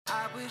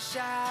I wish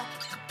I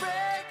could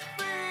break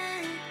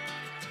free,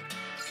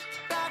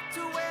 back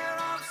to where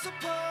I'm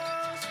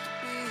supposed to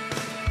be.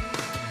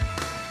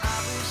 I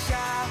wish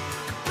I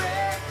could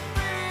break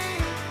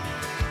free,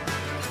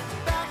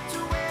 back to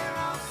where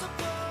I'm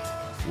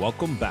supposed to be.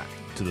 Welcome back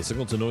to the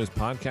Signal to Noise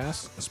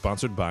podcast,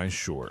 sponsored by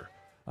Shure.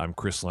 I'm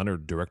Chris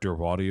Leonard, Director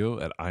of Audio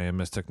at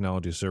IMS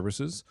Technology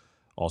Services.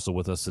 Also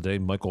with us today,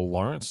 Michael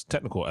Lawrence,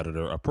 Technical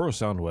Editor of Pro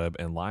Sound Web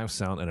and Live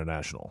Sound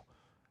International.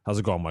 How's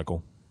it going,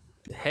 Michael?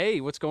 Hey,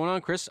 what's going on,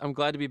 Chris? I'm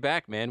glad to be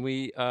back, man.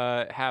 We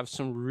have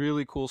some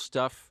really cool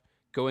stuff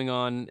going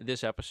on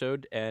this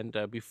episode. And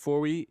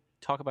before we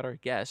talk about our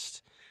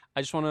guest,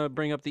 I just want to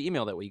bring up the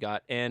email that we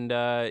got. And,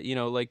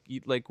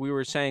 like we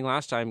were saying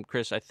last time,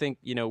 Chris, I think,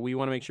 we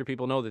want to make sure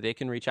people know that they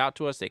can reach out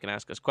to us. They can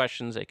ask us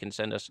questions. They can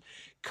send us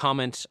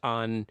comments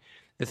on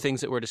the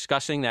things that we're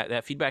discussing.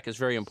 That feedback is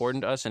very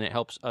important to us, and it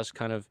helps us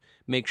kind of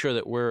make sure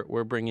that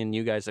we're bringing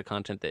you guys the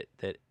content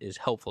that is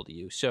helpful to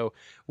you. So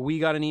we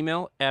got an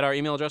email at our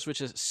email address, which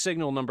is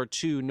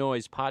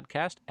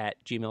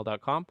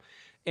signal2noisepodcast@gmail.com.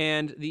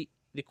 And the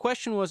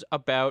question was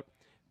about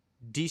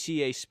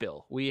DCA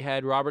Spill. We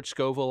had Robert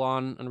Scoville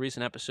on a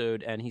recent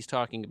episode, and he's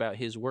talking about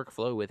his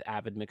workflow with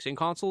Avid mixing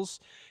consoles.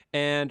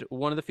 And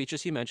one of the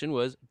features he mentioned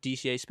was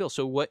DCA Spill.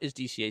 So what is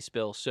DCA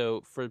Spill?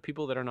 So for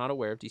people that are not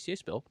aware of DCA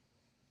Spill,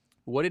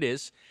 what it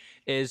is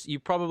you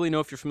probably know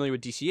if you're familiar with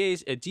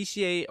DCAs. A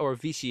DCA or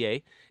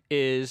VCA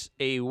is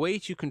a way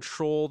to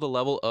control the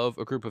level of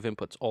a group of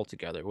inputs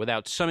altogether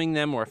without summing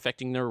them or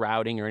affecting their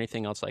routing or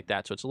anything else like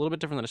that. So it's a little bit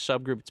different than a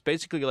subgroup. It's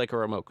basically like a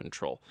remote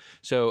control.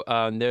 So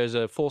there's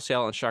a Full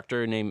Sail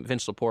instructor named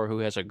Vince Lepore who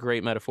has a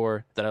great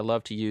metaphor that I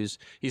love to use.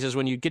 He says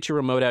when you get your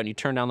remote out and you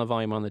turn down the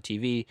volume on the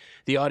TV,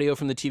 the audio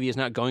from the TV is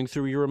not going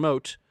through your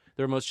remote.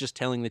 The remote's just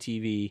telling the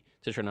TV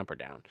to turn up or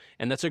down.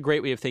 And that's a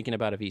great way of thinking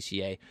about a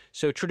VCA.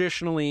 So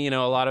traditionally,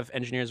 a lot of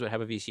engineers would have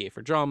a VCA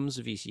for drums,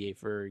 a VCA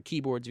for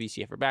keyboards,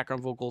 VCA for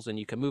background vocals, and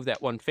you can move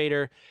that one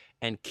fader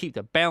and keep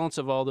the balance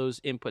of all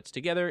those inputs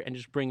together and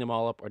just bring them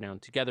all up or down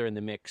together in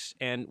the mix.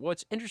 And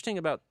what's interesting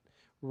about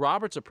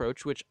Robert's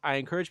approach, which I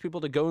encourage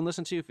people to go and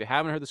listen to, if you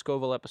haven't heard the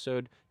Scoville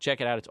episode, check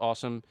it out. It's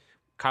awesome.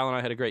 Kyle and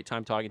I had a great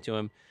time talking to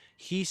him.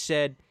 He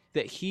said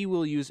that he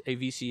will use a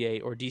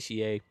VCA or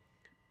DCA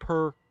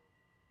per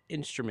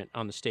instrument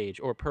on the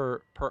stage, or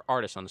per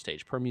artist on the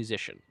stage, per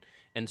musician.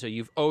 And so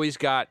you've always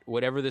got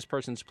whatever this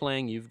person's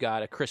playing, you've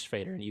got a Chris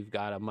fader, and you've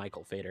got a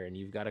Michael fader, and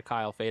you've got a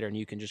Kyle fader, and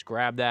you can just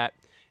grab that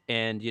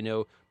and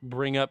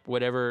bring up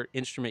whatever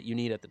instrument you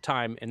need at the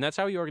time. And that's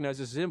how he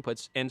organizes his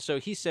inputs. And so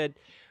he said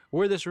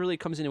where this really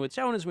comes into its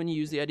own is when you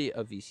use the idea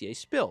of VCA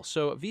Spill.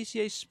 So a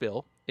VCA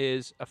Spill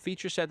is a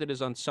feature set that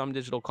is on some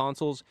digital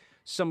consoles.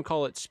 Some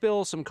call it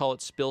Spill, some call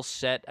it Spill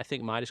Set. I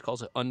think Midas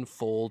calls it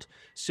Unfold.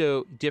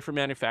 So different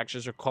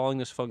manufacturers are calling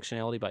this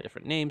functionality by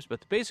different names,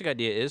 but the basic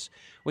idea is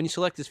when you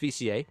select this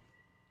VCA,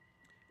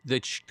 the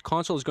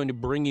console is going to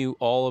bring you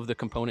all of the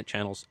component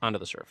channels onto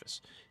the surface.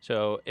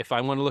 So if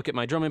I want to look at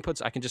my drum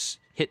inputs, I can just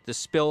hit the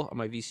Spill on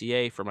my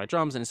VCA for my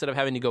drums, and instead of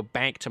having to go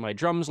back to my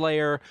drums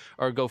layer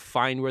or go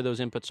find where those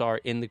inputs are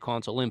in the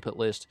console input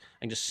list,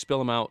 I can just spill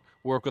them out,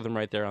 work with them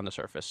right there on the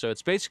surface. So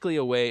it's basically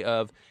a way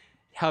of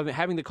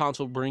having the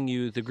console bring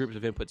you the groups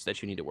of inputs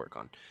that you need to work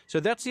on. So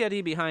that's the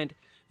idea behind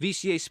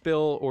VCA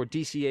Spill or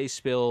DCA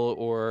Spill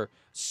or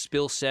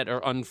Spill Set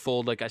or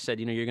Unfold. Like I said,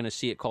 you're going to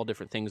see it called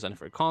different things on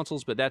different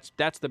consoles, but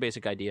that's the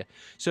basic idea.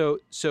 So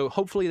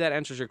hopefully that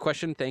answers your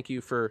question. Thank you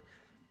for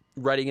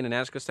writing in and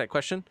asking us that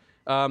question.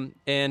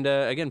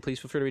 Again, please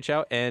feel free to reach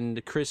out.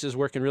 And Chris is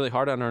working really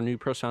hard on our new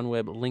Pro Sound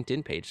Web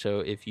LinkedIn page.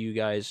 So if you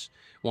guys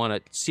want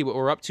to see what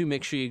we're up to,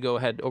 make sure you go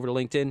ahead over to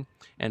LinkedIn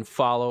and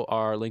follow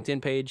our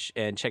LinkedIn page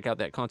and check out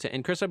that content.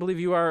 And Chris, I believe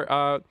you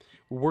are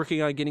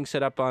working on getting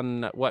set up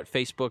on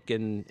Facebook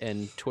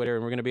and Twitter,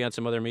 and we're going to be on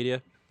some other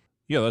media.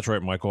 Yeah, that's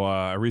right, Michael.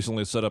 I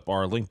recently set up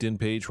our LinkedIn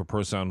page for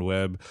Pro Sound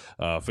Web.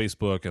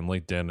 Facebook and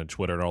LinkedIn and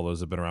Twitter and all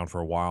those have been around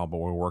for a while, but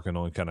we're working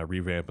on kind of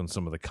revamping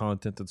some of the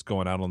content that's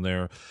going out on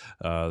there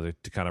to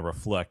kind of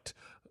reflect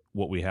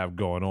what we have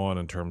going on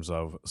in terms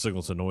of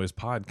Signal to Noise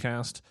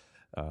podcast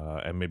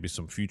and maybe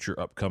some future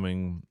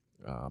upcoming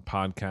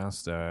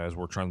podcast as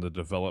we're trying to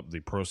develop the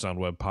Pro Sound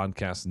Web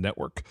Podcast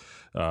Network,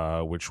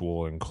 which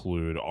will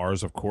include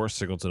ours, of course,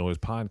 Signal to Noise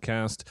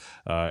Podcast,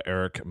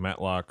 Eric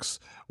Matlock's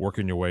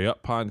Working Your Way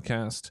Up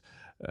podcast,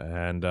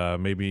 and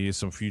maybe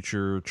some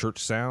future Church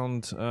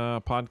Sound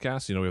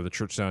podcasts. We have the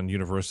Church Sound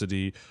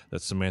University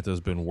that Samantha's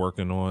been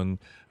working on.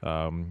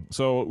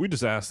 So we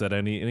just ask that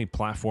any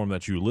platform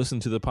that you listen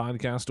to the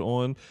podcast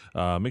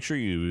on, make sure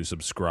you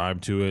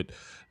subscribe to it.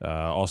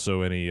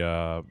 Also, any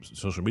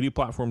social media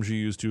platforms you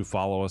use to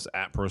follow us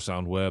at Pro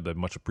Sound Web, that's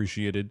much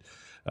appreciated.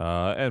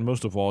 And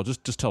most of all,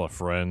 just tell a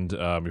friend.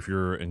 If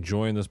you're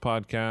enjoying this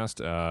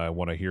podcast,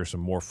 want to hear some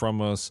more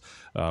from us,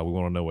 we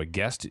want to know a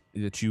guest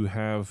that you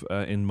have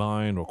in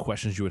mind or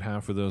questions you would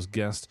have for those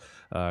guests.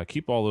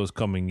 Keep all those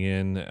coming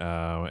in,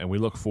 and we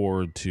look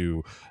forward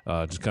to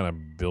just kind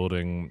of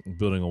building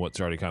on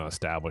what's already kind of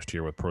established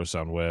here with Pro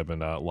Sound Web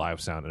and Live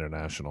Sound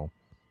International.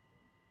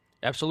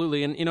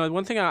 Absolutely. And,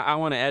 one thing I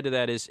want to add to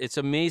that is it's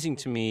amazing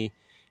to me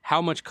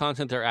how much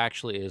content there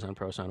actually is on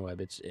ProSound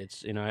Web.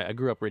 It's I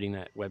grew up reading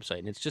that website,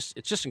 and it's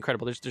just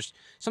incredible. There's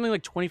something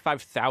like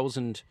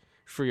 25,000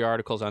 free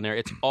articles on there.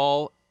 It's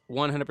all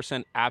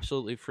 100%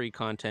 absolutely free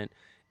content.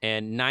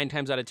 And 9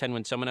 times out of 10,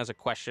 when someone has a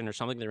question or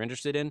something they're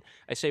interested in,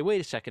 I say, wait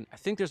a second, I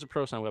think there's a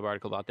ProSound Web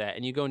article about that.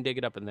 And you go and dig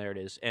it up, and there it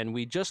is. And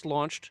we just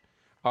launched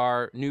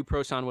our new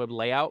ProSound Web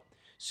layout.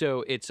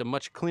 So it's a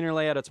much cleaner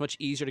layout. It's much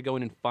easier to go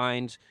in and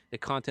find the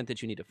content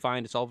that you need to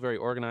find. It's all very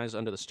organized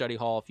under the study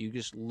hall if you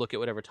just look at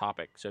whatever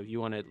topic. So if you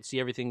want to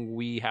see everything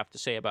we have to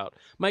say about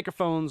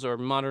microphones or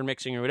modern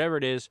mixing or whatever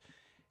it is,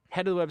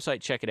 head to the website,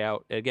 check it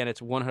out. Again,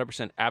 it's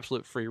 100%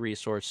 absolute free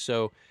resource.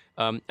 So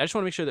I just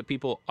want to make sure that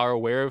people are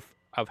aware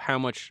of how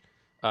much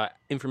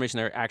information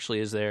there actually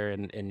is there,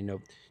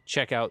 and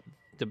check out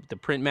the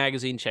print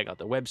magazine, check out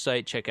the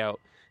website, check out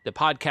the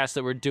podcast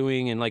that we're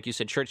doing, and like you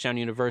said, Churchtown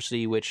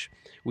University, which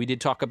we did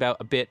talk about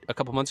a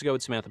couple months ago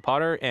with Samantha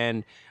Potter,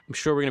 and I'm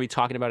sure we're going to be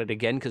talking about it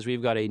again because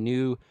we've got a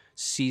new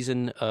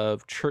season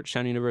of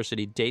Churchtown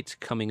University dates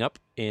coming up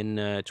in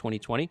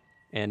 2020,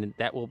 and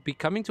that will be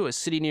coming to a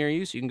city near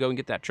you, so you can go and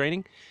get that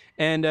training.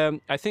 And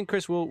I think,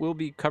 Chris, we'll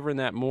be covering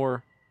that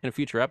more in a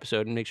future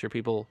episode and make sure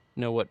people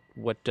know what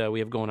we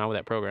have going on with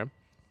that program.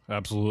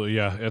 Absolutely,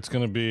 yeah. It's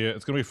gonna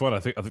be fun. I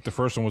think the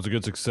first one was a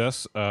good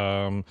success,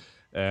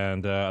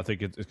 and I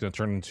think it's going to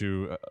turn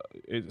into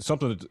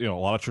something that a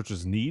lot of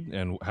churches need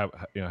and have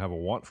a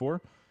want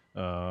for.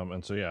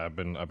 And so yeah, I've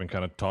been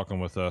kind of talking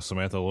with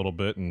Samantha a little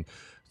bit, and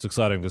it's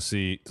exciting to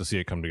see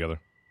it come together.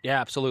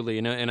 Yeah, absolutely.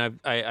 And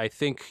I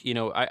think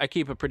I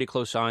keep a pretty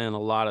close eye on a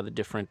lot of the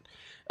different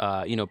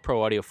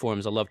pro audio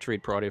forums. I love to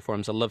read pro audio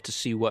forums. I love to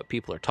see what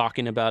people are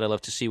talking about. I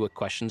love to see what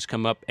questions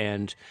come up,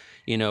 and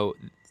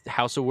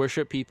House of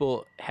Worship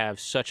people have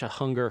such a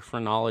hunger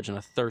for knowledge and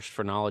a thirst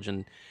for knowledge,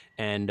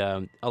 and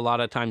a lot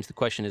of times the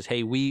question is,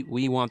 hey,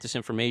 we want this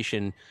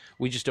information,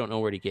 we just don't know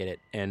where to get it.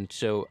 And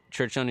so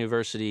Churchtown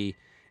University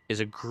is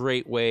a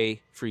great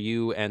way for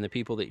you and the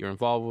people that you're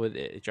involved with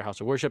at your House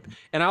of Worship.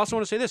 And I also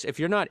want to say this, if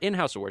you're not in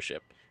House of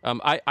Worship,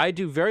 I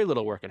do very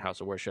little work in House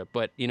of Worship,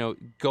 but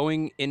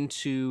going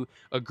into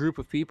a group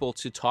of people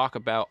to talk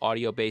about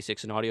audio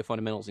basics and audio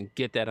fundamentals and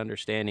get that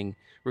understanding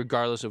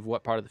regardless of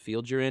what part of the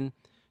field you're in,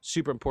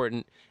 super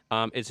important.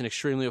 It's an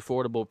extremely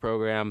affordable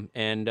program,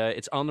 and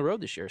it's on the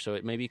road this year, so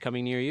it may be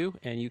coming near you,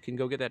 and you can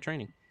go get that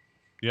training.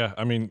 Yeah,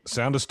 I mean,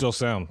 sound is still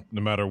sound, no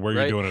matter where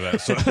you're doing it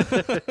at. So.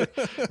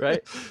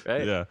 Right.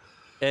 Yeah.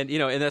 And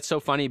and that's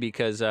so funny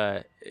because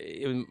I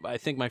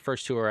think my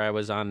first tour I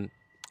was on,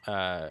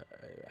 I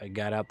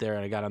got out there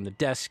and I got on the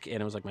desk,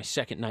 and it was like my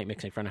second night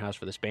mixing front of house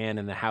for this band,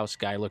 and the house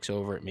guy looks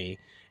over at me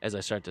as I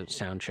start to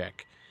sound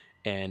check,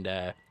 and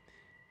I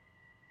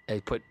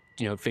put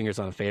fingers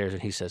on the faders,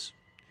 and he says,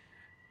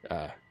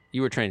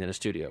 you were trained in a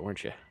studio,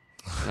 weren't you?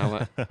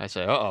 And I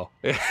say, uh-oh.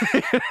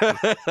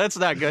 That's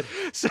not good.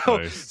 So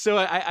Nice. So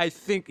I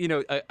think,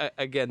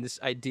 again, this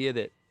idea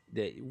that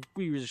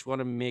we just want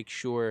to make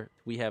sure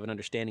we have an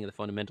understanding of the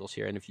fundamentals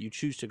here. And if you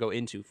choose to go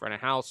into front of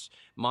house,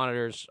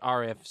 monitors,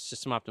 RF,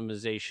 system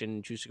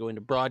optimization, choose to go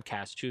into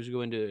broadcast, choose to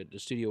go into the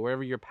studio,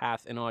 wherever your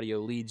path in audio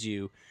leads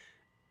you,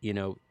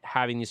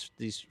 having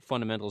these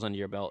fundamentals under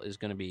your belt is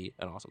going to be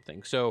an awesome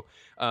thing. So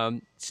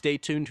stay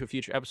tuned to a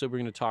future episode. We're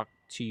going to talk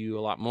to you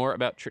a lot more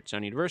about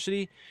Churchtown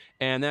University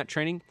and that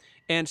training.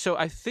 And so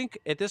I think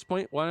at this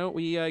point, why don't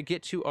we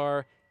get to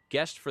our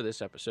guest for this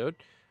episode?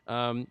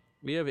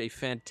 We have a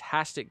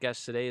fantastic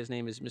guest today. His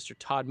name is Mr.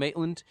 Todd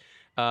Maitland.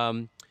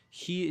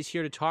 He is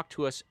here to talk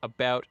to us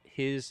about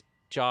his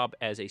job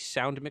as a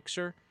sound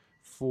mixer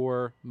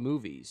for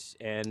movies.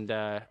 And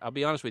I'll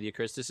be honest with you,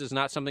 Chris, this is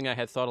not something I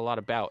had thought a lot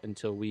about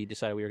until we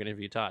decided we were going to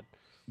interview Todd.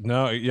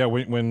 No, yeah.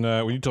 When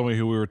you told me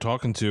who we were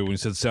talking to, when you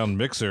said sound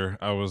mixer,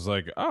 I was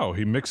like, oh,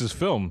 he mixes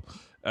film.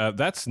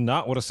 That's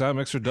not what a sound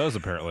mixer does,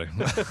 apparently.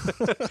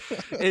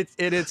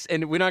 It's,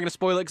 and we're not going to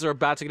spoil it because we're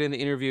about to get in the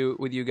interview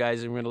with you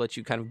guys, and we're going to let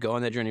you kind of go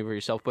on that journey for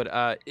yourself.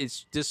 But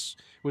this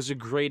was a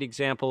great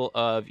example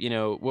of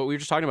what we were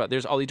just talking about.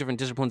 There's all these different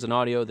disciplines in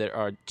audio that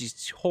are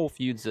these whole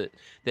feuds that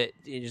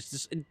just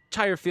this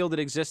entire field that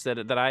exists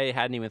that I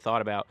hadn't even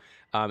thought about,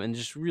 and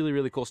just really,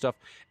 really cool stuff.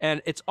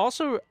 And it's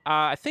also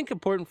I think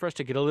important for us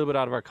to get a little bit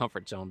out of our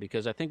comfort zone,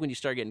 because I think when you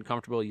start getting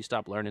comfortable, you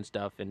stop learning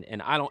stuff,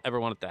 and I don't ever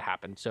want it to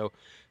happen. So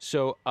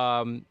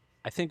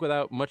I think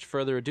without much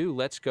further ado,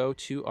 let's go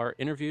to our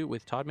interview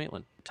with Todd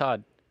Maitland.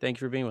 Todd, thank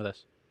you for being with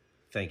us.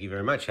 Thank you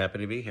very much. Happy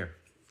to be here.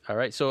 All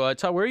right. So,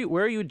 Todd,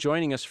 where are you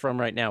joining us from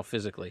right now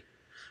physically?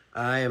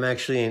 I am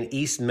actually in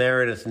East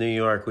Meredith, New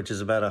York, which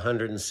is about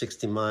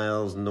 160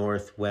 miles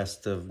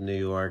northwest of New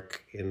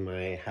York, in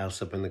my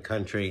house up in the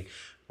country,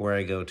 where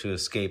I go to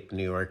escape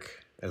New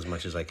York as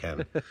much as I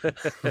can.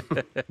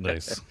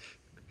 Nice.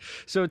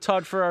 So,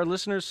 Todd, for our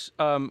listeners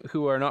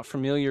who are not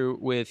familiar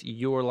with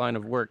your line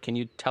of work, can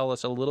you tell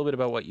us a little bit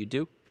about what you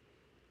do?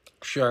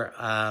 Sure.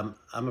 I'm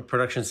a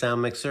production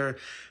sound mixer.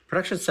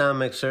 Production sound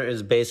mixer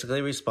is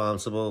basically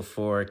responsible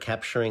for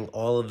capturing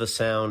all of the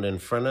sound in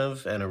front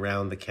of and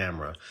around the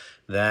camera.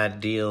 That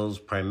deals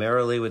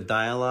primarily with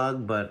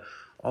dialogue, but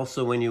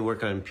also when you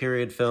work on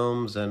period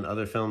films and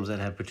other films that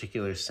have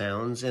particular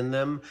sounds in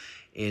them,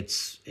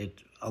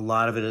 a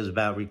lot of it is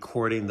about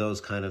recording those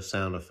kind of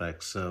sound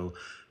effects. So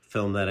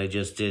film that I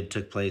just did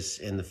took place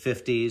in the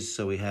 50s,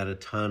 so we had a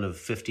ton of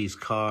 50s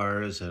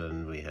cars,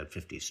 and we had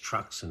 50s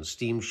trucks and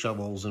steam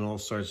shovels and all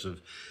sorts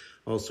of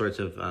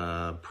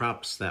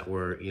props that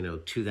were,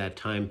 to that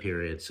time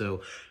period.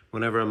 So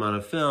whenever I'm on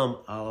a film,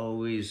 I'll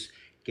always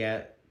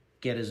get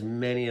as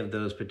many of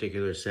those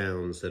particular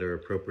sounds that are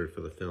appropriate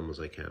for the film as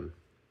I can.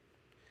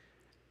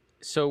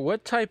 So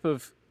what type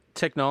of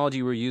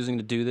technology were you using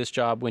to do this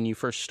job when you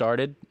first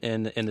started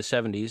in the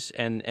 70s,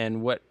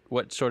 and what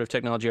sort of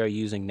technology are you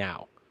using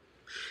now?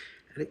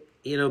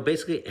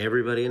 Basically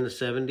everybody in the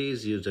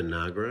 70s used a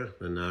Nagra.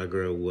 The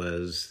Nagra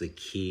was the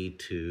key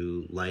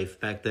to life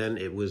back then.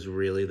 It was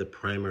really the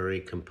primary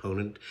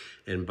component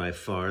and by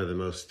far the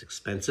most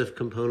expensive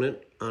component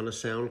on a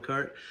sound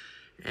cart.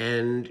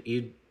 And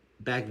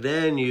back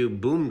then you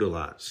boomed a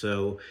lot.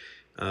 So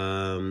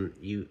wirelesses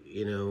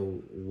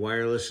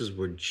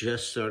were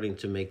just starting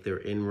to make their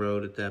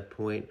inroad at that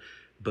point.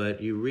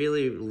 But you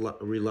really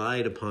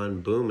relied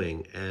upon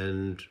booming.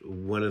 And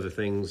one of the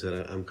things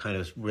that I'm kind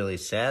of really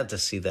sad to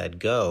see that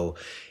go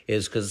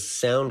is because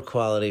sound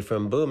quality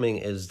from booming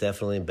is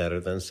definitely better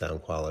than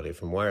sound quality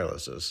from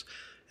wirelesses.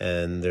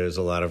 And there's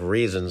a lot of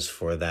reasons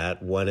for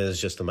that. One is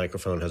just the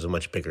microphone has a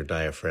much bigger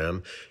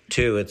diaphragm.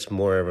 Two, it's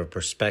more of a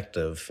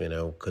perspective,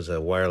 because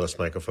a wireless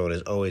microphone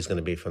is always going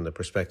to be from the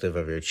perspective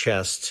of your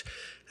chest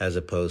as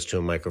opposed to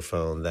a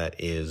microphone that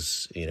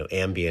is,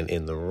 ambient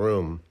in the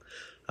room.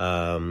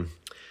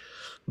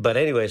 But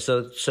anyway,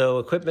 so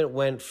equipment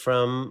went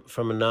from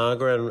a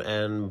Nagra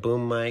and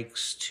boom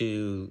mics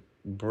to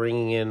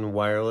bringing in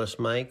wireless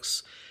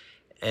mics.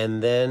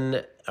 And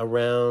then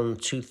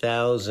around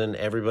 2000,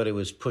 everybody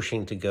was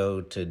pushing to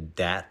go to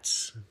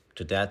DATs,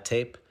 to DAT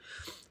tape.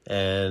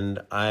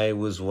 And I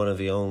was one of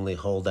the only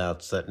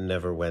holdouts that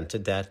never went to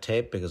DAT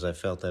tape because I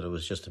felt that it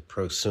was just a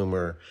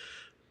prosumer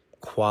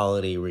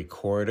quality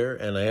recorder.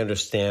 And I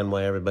understand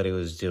why everybody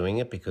was doing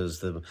it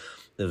because the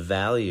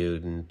value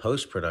in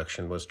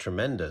post-production was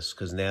tremendous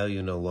because now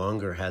you no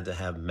longer had to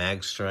have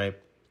mag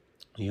stripe.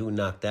 You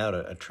knocked out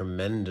a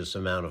tremendous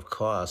amount of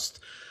cost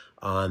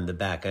on the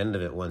back end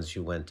of it once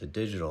you went to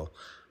digital.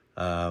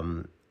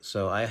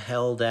 So I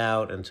held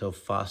out until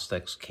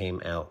Fostex came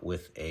out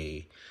with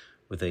a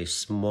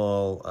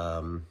small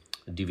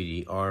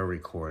DVD-R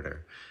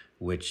recorder,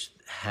 which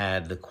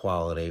had the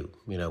quality,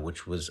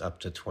 which was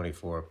up to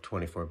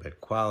 24-bit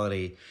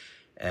quality,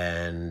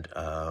 and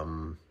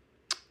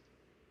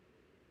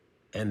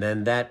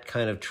then that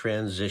kind of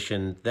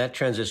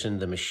transitioned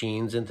the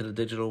machines into the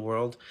digital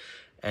world.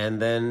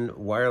 And then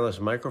wireless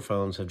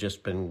microphones have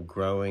just been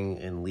growing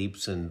in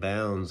leaps and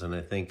bounds. And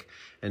I think,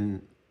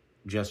 and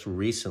just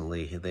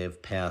recently, they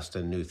have passed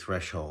a new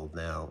threshold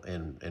now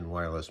in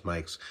wireless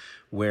mics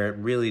where it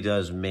really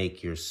does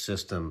make your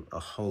system a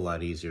whole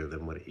lot easier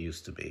than what it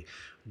used to be.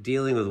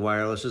 Dealing with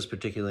wirelesses,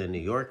 particularly in New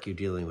York, you're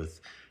dealing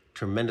with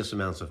tremendous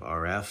amounts of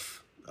RF.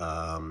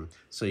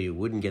 So you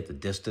wouldn't get the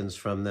distance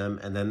from them.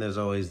 And then there's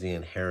always the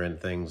inherent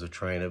things of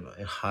trying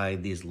to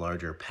hide these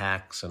larger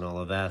packs and all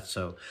of that.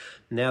 So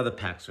now the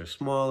packs are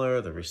smaller,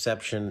 the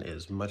reception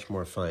is much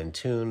more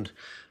fine-tuned,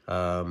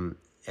 and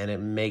it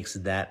makes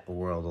that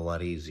world a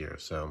lot easier.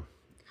 So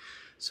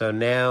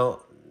now,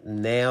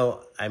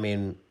 I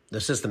mean, the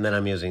system that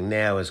I'm using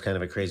now is kind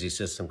of a crazy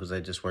system because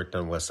I just worked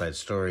on West Side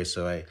Story.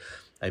 So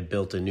I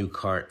built a new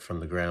cart from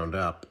the ground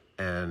up.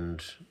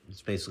 And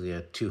it's basically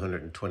a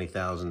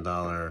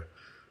 $220,000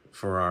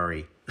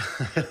 Ferrari,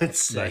 I would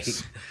say.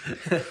 Nice.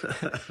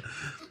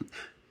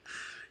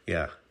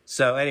 Yeah.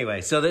 So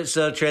anyway,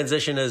 so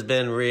transition has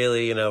been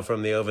really,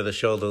 from the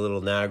over-the-shoulder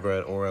little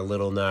Nagra or a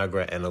little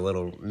Nagra and a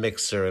little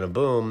mixer and a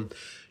boom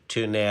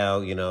to now,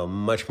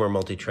 much more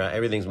multi-track.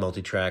 Everything's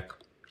multi-track.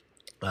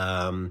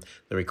 The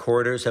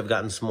recorders have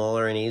gotten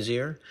smaller and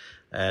easier,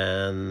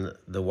 and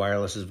the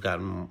wireless has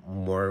gotten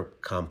more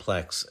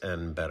complex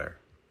and better.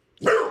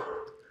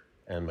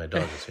 And my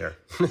dog is here.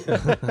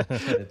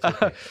 It's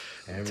okay.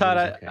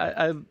 Todd,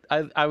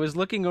 okay. I was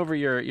looking over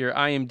your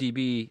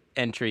IMDb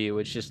entry,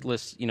 which just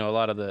lists a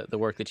lot of the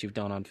work that you've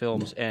done on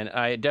films, and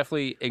I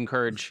definitely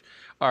encourage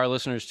our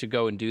listeners to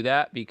go and do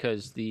that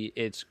because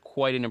it's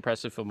quite an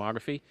impressive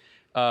filmography.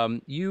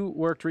 You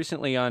worked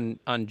recently on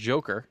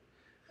Joker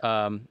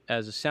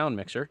as a sound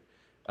mixer.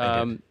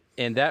 I did.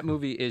 And that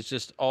movie is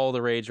just all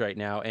the rage right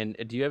now. And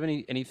do you have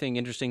anything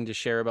interesting to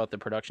share about the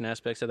production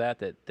aspects of that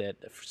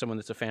for someone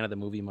that's a fan of the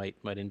movie might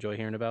enjoy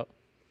hearing about?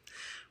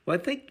 Well,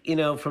 I think,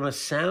 from a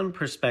sound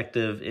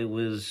perspective, it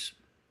was,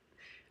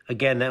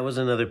 again, that was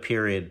another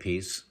period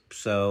piece.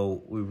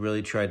 So we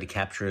really tried to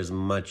capture as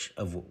much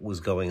of what was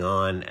going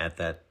on at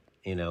that,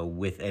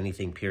 with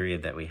anything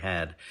period that we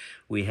had.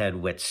 We had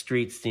wet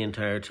streets the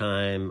entire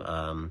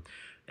time.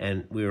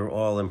 and we were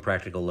all in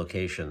practical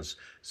locations.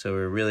 So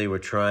we really were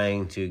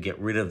trying to get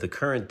rid of the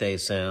current day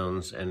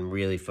sounds and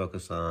really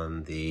focus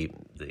on the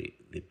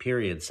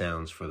period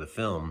sounds for the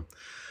film.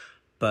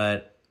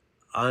 But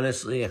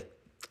honestly,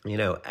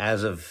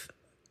 as of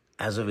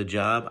a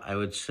job, I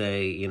would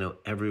say,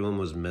 everyone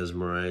was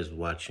mesmerized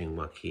watching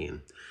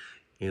Joaquin.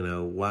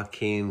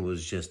 Joaquin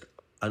was just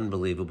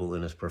unbelievable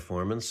in his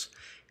performance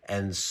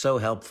and so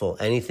helpful.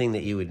 Anything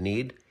that you would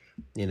need,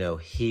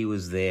 he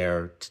was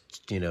there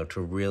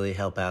to really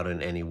help out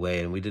in any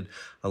way. And we did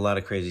a lot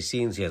of crazy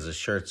scenes. He has his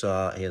shirt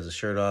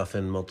off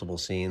in multiple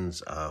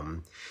scenes.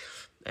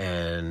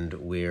 And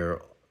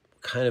we're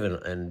kind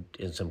of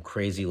in some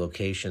crazy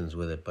locations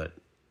with it, but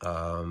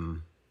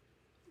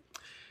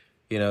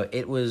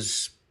it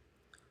was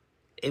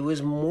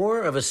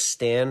more of a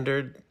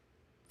standard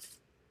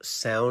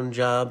sound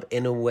job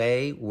in a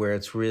way, where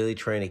it's really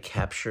trying to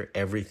capture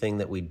everything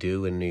that we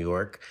do in New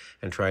York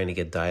and trying to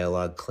get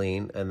dialogue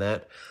clean and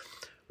that.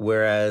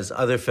 Whereas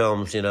other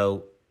films,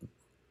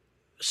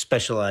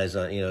 specialize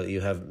on,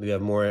 you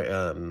have more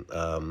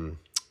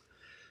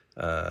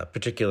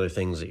particular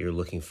things that you're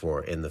looking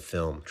for in the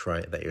film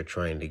that you're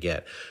trying to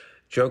get.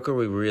 Joker,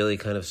 we really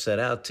kind of set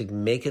out to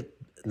make it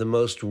the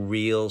most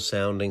real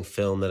sounding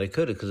film that it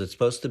could, because it's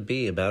supposed to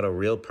be about a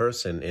real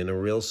person in a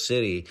real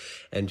city,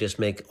 and just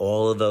make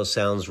all of those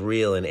sounds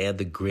real and add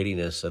the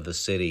grittiness of the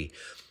city,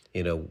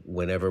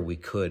 whenever we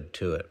could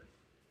to it.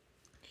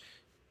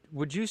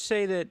 Would you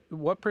say that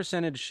what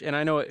percentage, and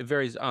I know it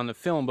varies on the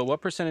film, but what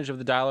percentage of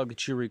the dialogue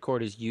that you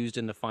record is used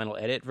in the final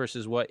edit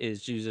versus what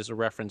is used as a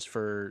reference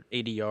for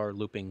ADR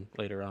looping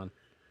later on?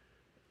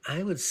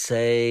 I would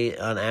say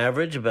on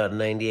average about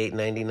 98,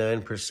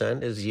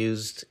 99% is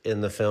used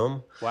in the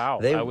film. Wow,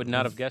 I would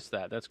not have guessed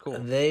that. That's cool.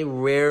 They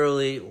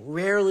rarely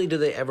do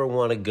they ever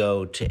want to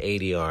go to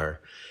ADR.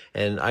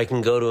 And I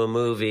can go to a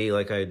movie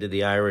like I did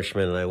The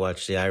Irishman, and I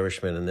watched The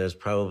Irishman, and there's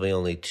probably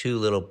only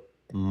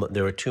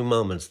there were two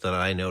moments that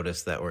I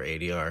noticed that were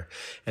ADR,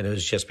 and it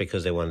was just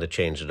because they wanted to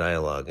change the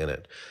dialogue in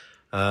it.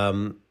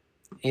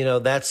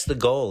 That's the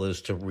goal,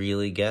 is to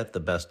really get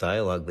the best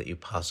dialogue that you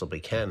possibly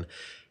can.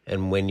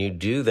 And when you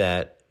do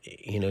that,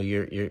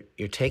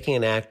 you're taking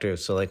an actor.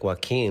 So like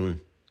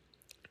Joaquin,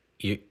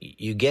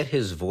 you get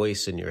his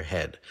voice in your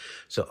head.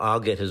 So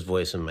I'll get his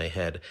voice in my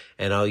head,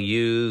 and I'll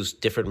use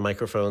different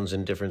microphones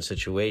in different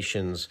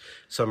situations.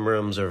 Some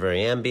rooms are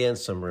very ambient.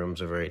 Some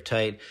rooms are very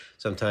tight.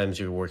 Sometimes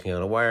you're working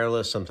on a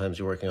wireless. Sometimes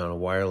you're working on a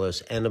wireless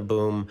and a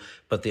boom.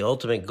 But the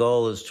ultimate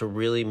goal is to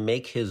really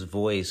make his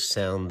voice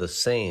sound the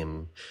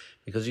same,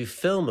 because you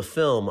film a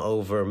film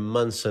over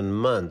months and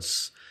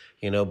months,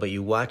 but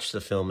you watch the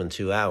film in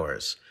 2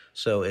 hours.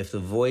 So if the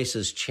voice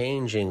is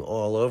changing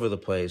all over the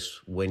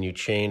place when you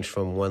change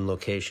from one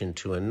location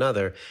to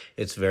another,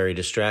 it's very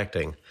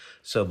distracting.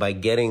 So by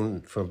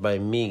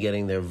me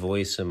getting their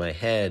voice in my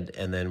head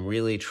and then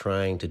really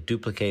trying to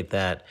duplicate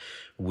that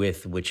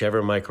with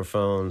whichever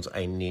microphones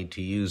I need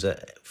to use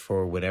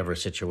for whatever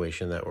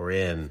situation that we're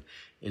in,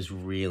 is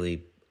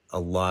really a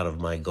lot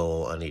of my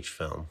goal on each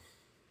film.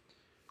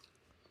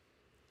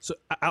 So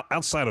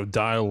outside of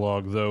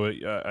dialogue, though,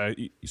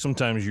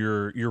 sometimes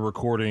you're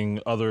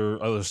recording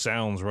other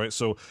sounds, right?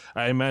 So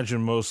I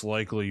imagine most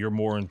likely you're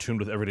more in tune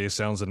with everyday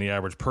sounds than the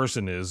average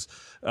person is.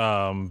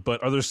 But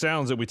are there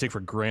sounds that we take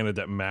for granted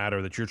that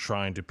matter, that you're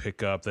trying to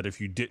pick up, that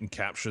if you didn't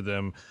capture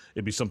them,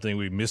 it'd be something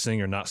we'd be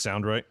missing or not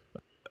sound right?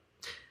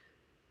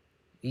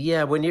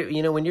 Yeah, when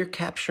you're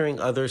capturing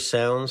other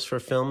sounds for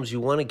films, you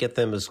want to get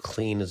them as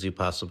clean as you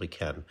possibly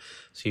can.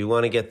 So you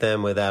want to get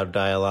them without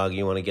dialogue.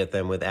 You want to get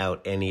them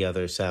without any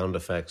other sound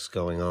effects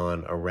going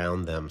on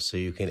around them. So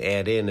you can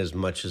add in as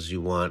much as you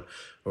want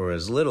or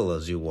as little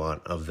as you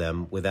want of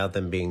them without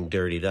them being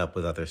dirtied up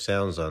with other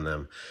sounds on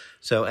them.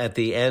 So at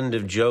the end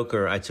of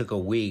Joker, I took a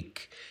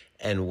week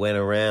and went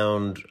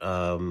around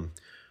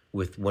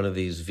with one of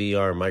these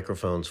VR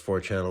microphones,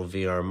 4-channel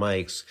VR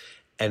mics,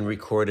 and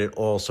recorded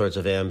all sorts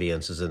of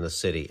ambiences in the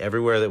city.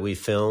 Everywhere that we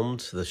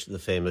filmed, the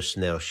famous,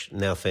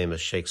 now famous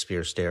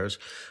Shakespeare Stairs,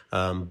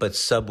 but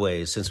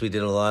subways. Since we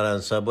did a lot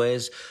on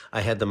subways,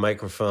 I had the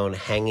microphone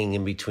hanging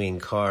in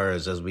between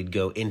cars as we'd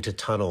go into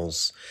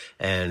tunnels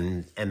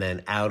and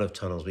then out of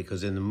tunnels.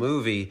 Because in the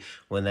movie,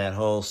 when that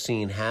whole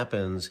scene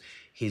happens,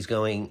 he's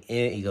going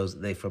in.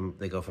 They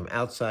go from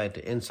outside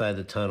to inside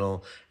the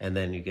tunnel, and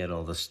then you get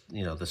all the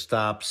the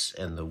stops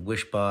and the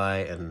wish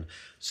by, and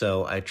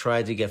so I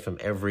tried to get from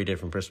every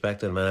different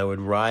perspective. And I would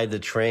ride the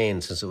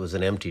train, since it was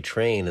an empty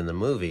train in the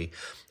movie.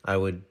 I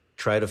would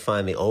try to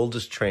find the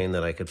oldest train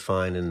that I could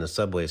find in the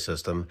subway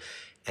system,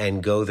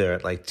 and go there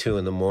at like 2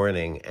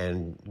 a.m.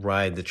 and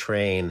ride the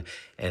train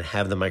and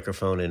have the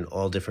microphone in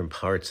all different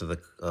parts of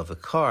the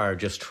car,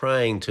 just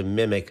trying to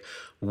mimic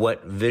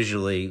what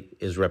visually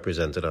is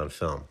represented on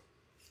film.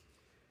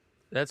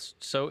 That's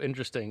so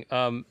interesting.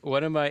 And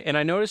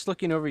I noticed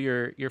looking over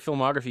your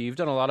filmography, you've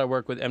done a lot of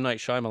work with M. Night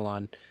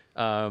Shyamalan,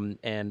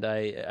 and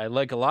I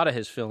like a lot of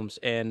his films.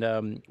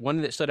 And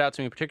one that stood out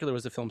to me in particular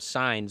was the film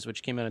Signs,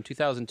 which came out in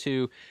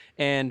 2002.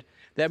 And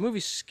that movie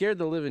scared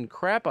the living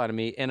crap out of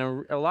me, and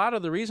a lot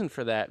of the reason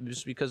for that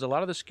is because a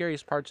lot of the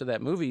scariest parts of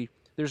that movie,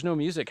 there's no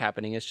music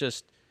happening. It's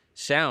just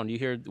sound. You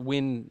hear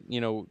wind,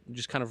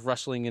 just kind of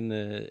rustling in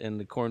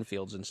the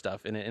cornfields and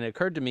stuff. And it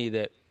occurred to me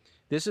that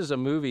this is a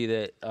movie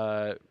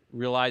that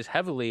relies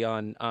heavily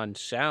on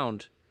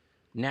sound,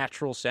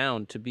 natural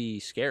sound, to be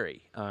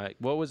scary.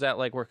 What was that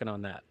like working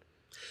on that?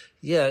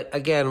 Yeah,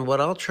 again, what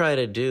I'll try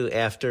to do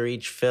after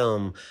each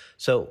film.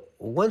 So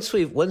once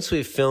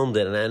we've filmed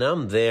it, and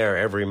I'm there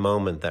every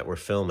moment that we're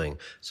filming.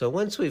 So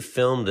once we've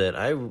filmed it,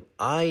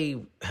 I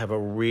have a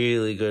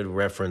really good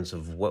reference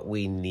of what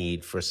we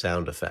need for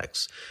sound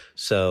effects.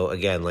 So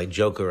again, like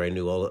Joker, I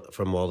knew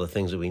all the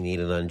things that we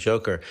needed on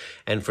Joker,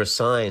 and for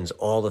Signs,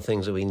 all the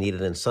things that we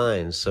needed in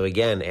Signs. So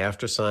again,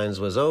 after Signs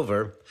was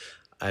over,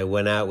 I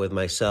went out with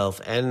myself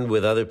and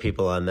with other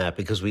people on that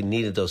because we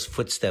needed those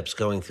footsteps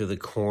going through the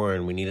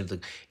corn. We needed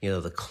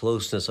the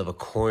closeness of a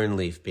corn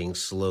leaf being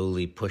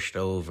slowly pushed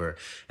over,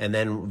 and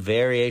then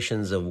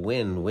variations of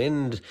wind.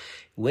 Wind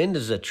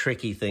is a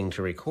tricky thing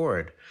to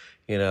record.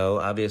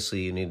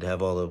 Obviously you need to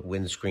have all the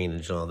wind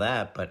screenage and all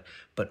that, but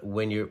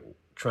when you're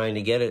trying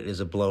to get it, is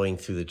it blowing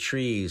through the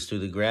trees, through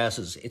the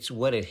grasses? It's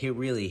what it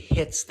really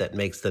hits that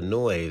makes the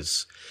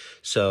noise.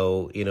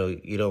 So, you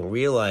don't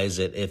realize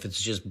it. If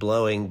it's just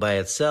blowing by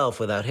itself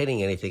without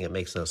hitting anything, it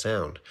makes no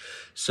sound.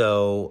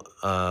 So,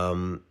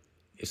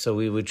 so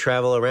we would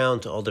travel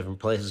around to all different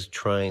places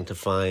trying to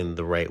find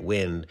the right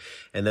wind,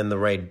 and then the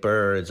right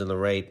birds and the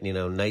right,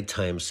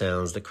 nighttime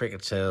sounds, the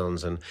cricket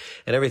sounds, and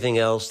everything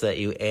else that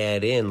you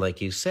add in,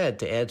 like you said,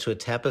 to add to a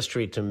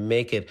tapestry, to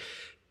make it,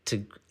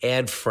 to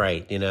add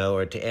fright,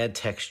 or to add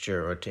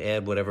texture, or to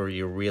add whatever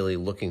you're really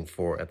looking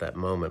for at that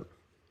moment.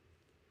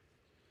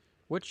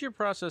 What's your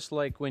process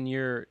like when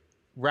you're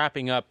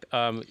wrapping up?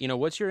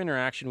 What's your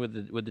interaction with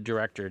the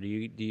director? Do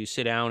you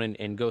sit down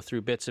and go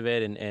through bits of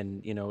it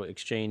and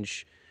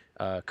exchange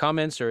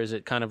comments, or is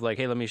it kind of like,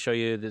 hey, let me show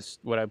you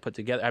what I put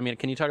together? I mean,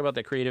 can you talk about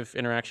that creative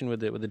interaction with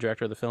the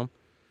director of the film?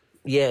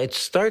 Yeah, it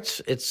starts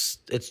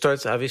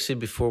obviously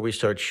before we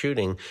start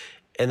shooting.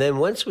 And then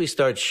once we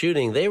start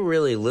shooting, they're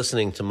really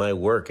listening to my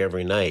work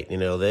every night.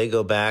 They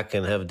go back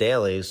and have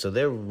dailies, so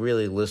they're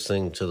really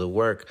listening to the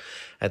work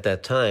at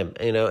that time.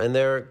 And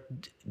there are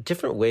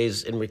different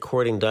ways in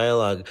recording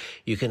dialogue.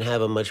 You can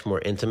have a much more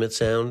intimate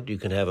sound. You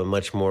can have a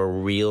much more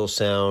real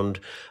sound.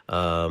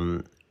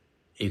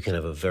 You can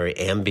have a very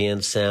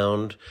ambient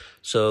sound.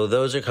 So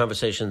those are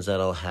conversations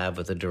that I'll have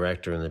with the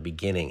director in the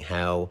beginning.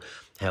 How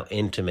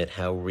intimate,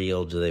 how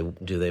real do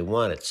they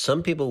want it?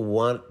 Some people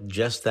want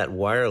just that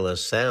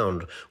wireless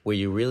sound where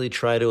you really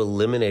try to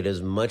eliminate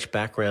as much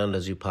background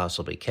as you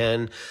possibly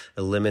can,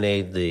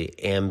 eliminate the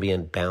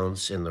ambient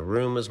bounce in the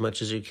room as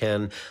much as you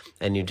can,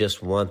 and you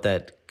just want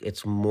that,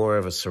 it's more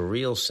of a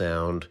surreal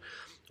sound.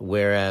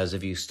 Whereas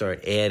if you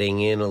start adding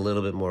in a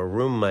little bit more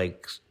room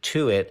mics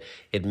to it,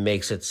 it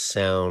makes it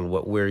sound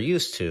what we're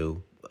used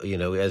to.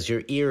 As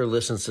your ear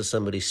listens to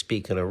somebody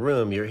speak in a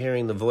room, you're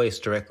hearing the voice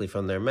directly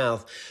from their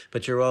mouth,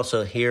 but you're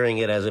also hearing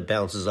it as it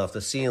bounces off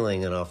the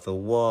ceiling and off the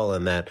wall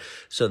and that.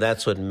 So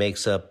that's what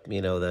makes up,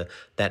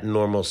 that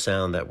normal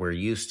sound that we're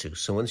used to.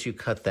 So once you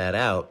cut that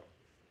out,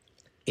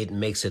 it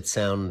makes it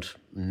sound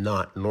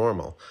not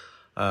normal.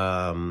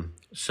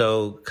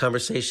 So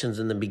conversations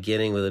in the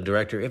beginning with a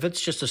director, if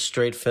it's just a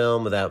straight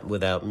film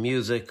without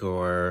music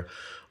or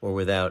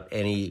without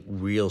any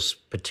real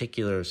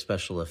particular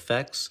special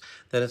effects,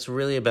 then it's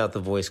really about the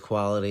voice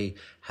quality,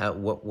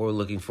 what we're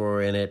looking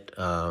for in it,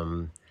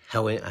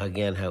 how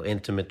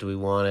intimate do we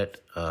want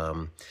it,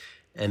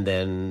 and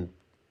then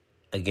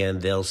again,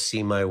 they'll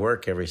see my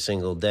work every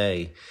single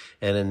day.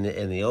 And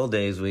in the old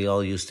days, we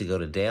all used to go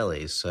to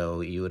dailies,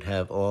 so you would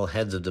have all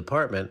heads of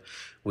department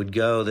would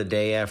go the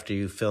day after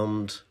you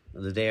filmed.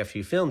 The day after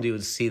you filmed, you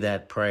would see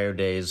that prior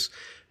day's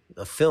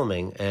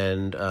filming,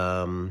 and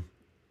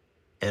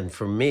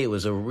for me, it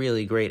was a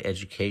really great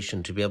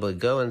education to be able to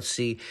go and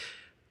see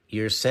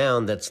your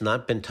sound that's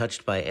not been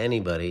touched by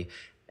anybody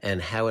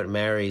and how it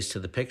marries to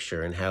the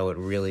picture and how it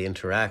really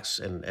interacts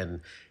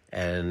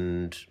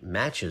and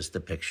matches the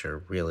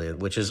picture, really,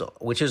 which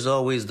is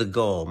always the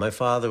goal. My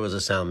father was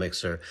a sound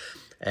mixer,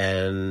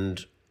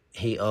 and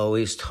he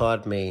always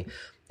taught me,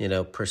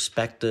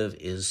 perspective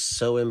is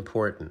so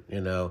important,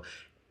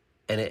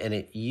 And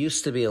it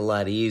used to be a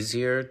lot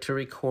easier to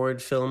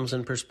record films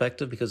in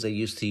perspective because they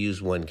used to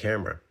use one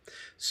camera.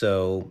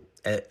 So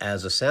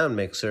as a sound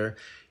mixer,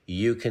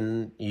 you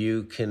can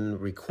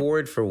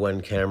record for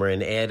one camera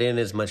and add in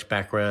as much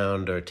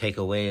background or take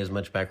away as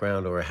much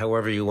background or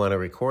however you want to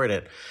record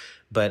it.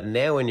 But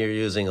now when you're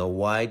using a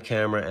wide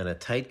camera and a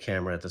tight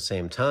camera at the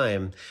same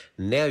time,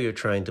 now you're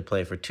trying to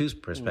play for two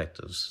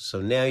perspectives.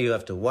 So now you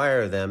have to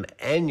wire them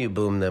and you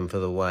boom them for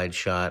the wide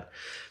shot.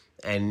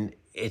 And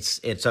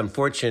it's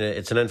unfortunate.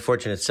 It's an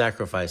unfortunate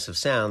sacrifice of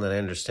sound, and I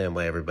understand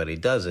why everybody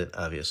does it,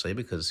 obviously,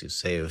 because you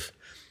save,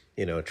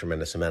 a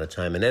tremendous amount of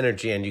time and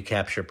energy, and you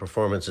capture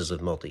performances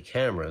of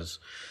multi-cameras.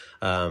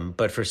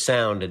 But for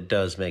sound, it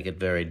does make it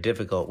very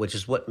difficult, which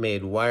is what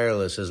made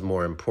wireless is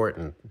more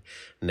important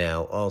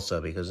now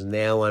also, because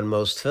now on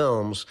most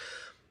films,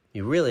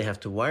 you really have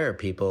to wire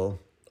people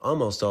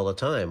almost all the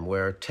time,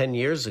 where 10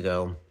 years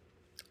ago,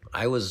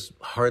 I was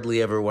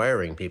hardly ever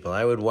wiring people.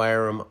 I would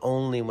wire them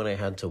only when I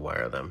had to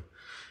wire them.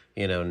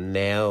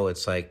 Now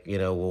it's like,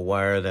 we'll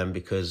wire them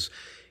because,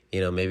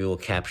 maybe we'll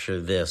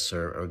capture this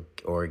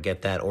or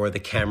get that, or the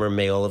camera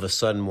may all of a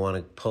sudden want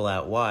to pull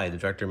out wide. The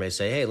director may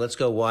say, hey, let's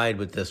go wide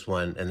with this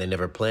one. And they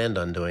never planned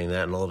on doing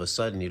that. And all of a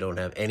sudden you don't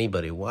have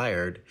anybody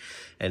wired.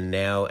 And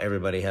now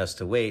everybody has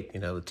to wait,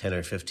 10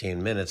 or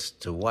 15 minutes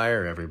to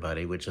wire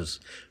everybody, which is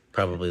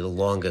probably the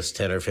longest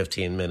 10 or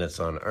 15 minutes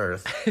on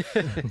earth.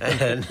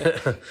 And,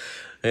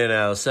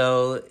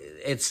 so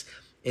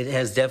it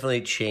has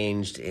definitely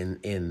changed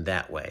in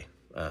that way.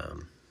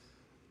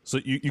 So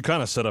you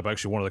kind of set up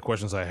actually one of the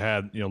questions I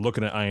had.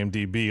 Looking at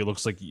IMDb, it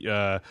looks like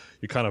you're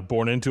kind of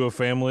born into a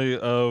family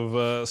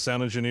of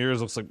sound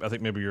engineers. Looks like I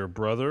think maybe your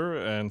brother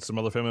and some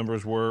other family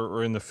members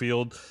were in the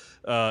field.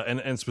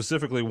 And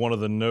specifically, one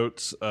of the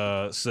notes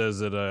says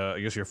that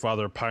I guess your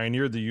father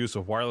pioneered the use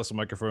of wireless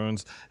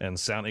microphones and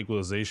sound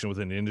equalization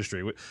within the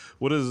industry.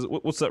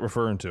 What's that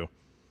referring to?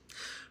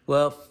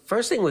 Well,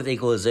 first thing with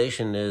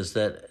equalization is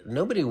that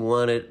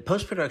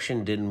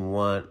post-production didn't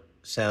want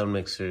sound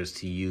mixers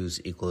to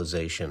use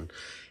equalization.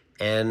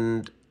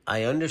 And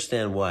I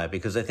understand why,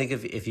 because I think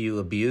if you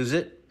abuse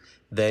it,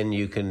 then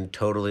you can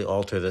totally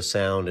alter the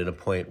sound in a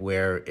point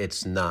where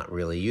it's not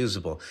really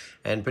usable.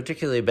 And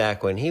particularly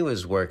back when he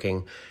was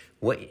working,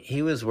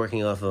 he was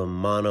working off of a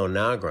mono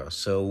Nagra.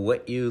 So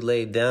what you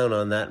laid down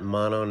on that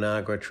mono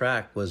Nagra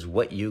track was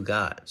what you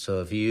got.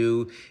 So if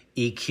you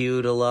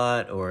EQ'd a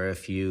lot, or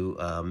if you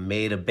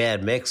made a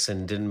bad mix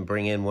and didn't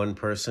bring in one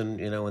person,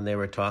 when they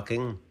were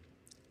talking,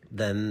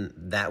 then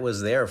that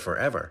was there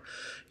forever.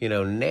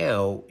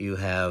 Now you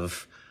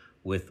have,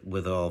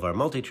 with all of our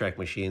multi-track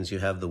machines, you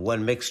have the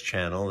one mix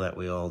channel that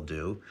we all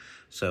do.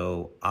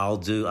 So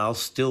I'll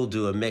still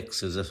do a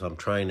mix as if I'm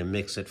trying to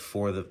mix it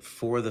for the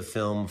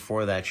film,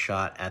 for that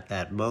shot at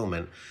that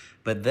moment.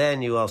 But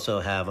then you also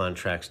have on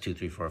tracks 2,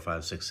 3, 4,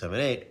 5, 6, 7,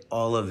 8,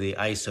 all of the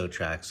ISO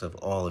tracks of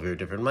all of your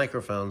different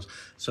microphones.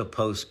 So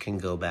post can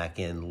go back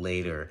in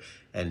later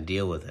and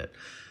deal with it.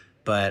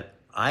 But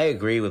I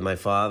agree with my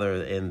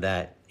father in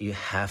that you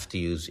have to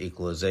use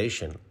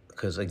equalization.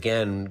 Because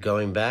again,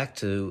 going back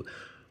to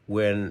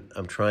when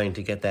I'm trying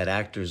to get that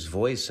actor's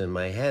voice in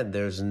my head,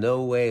 there's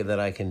no way that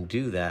I can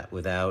do that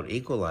without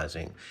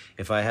equalizing.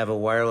 If I have a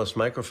wireless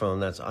microphone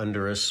that's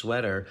under a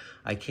sweater,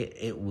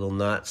 it will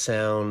not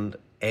sound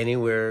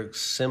anywhere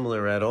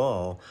similar at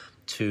all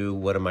to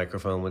what a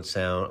microphone would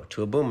sound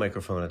to a boom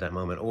microphone at that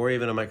moment, or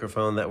even a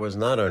microphone that was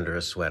not under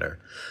a sweater.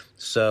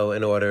 So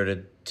in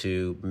order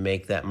to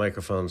make that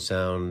microphone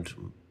sound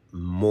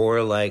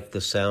more like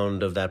the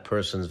sound of that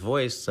person's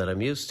voice that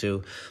I'm used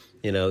to,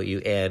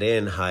 you add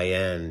in high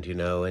end,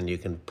 and you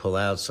can pull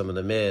out some of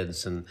the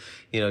mids and,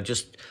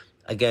 just,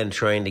 again,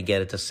 trying to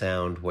get it to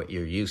sound what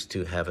you're used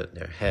to have it in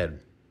their head.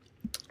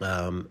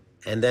 And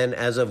then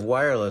as of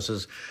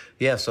wirelesses,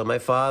 so my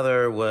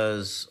father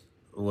was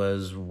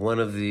one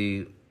of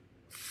the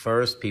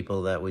first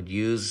people that would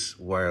use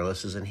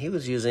wirelesses, and he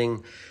was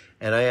using,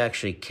 and I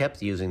actually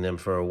kept using them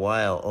for a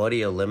while,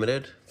 Audio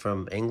Limited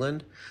from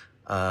England.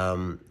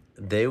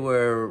 They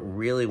were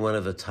really one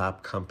of the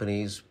top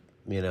companies,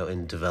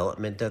 in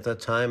development at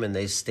that time, and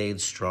they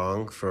stayed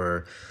strong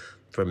for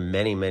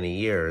many, many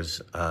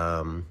years.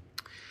 But,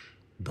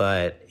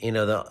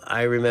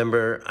 I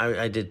remember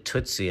I did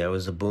Tootsie. I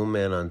was a boom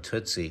man on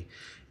Tootsie.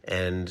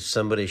 And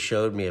somebody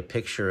showed me a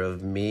picture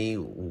of me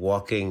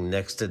walking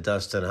next to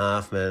Dustin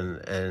Hoffman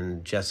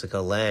and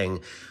Jessica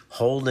Lange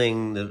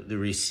holding the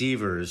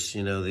receivers,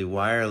 the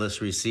wireless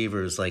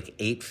receivers, like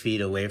 8 feet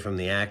away from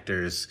the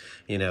actors,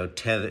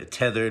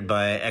 tethered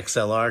by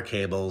XLR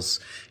cables,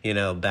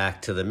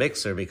 back to the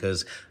mixer,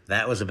 because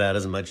that was about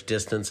as much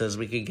distance as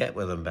we could get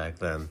with them back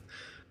then.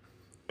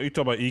 You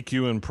talk about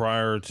EQing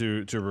prior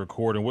to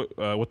recording.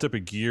 What type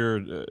of gear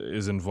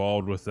is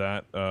involved with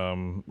that?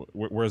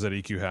 Where is that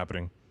EQ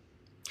happening?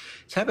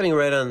 It's happening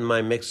right on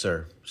my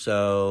mixer.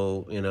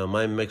 So,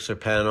 my mixer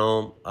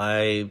panel,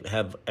 I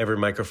have every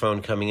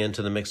microphone coming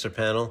into the mixer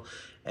panel,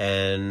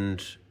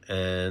 and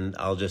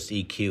I'll just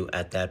EQ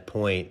at that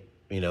point,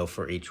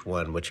 for each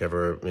one,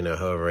 whichever,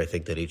 however I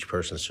think that each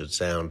person should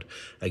sound.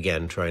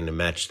 Again, trying to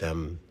match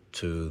them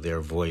to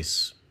their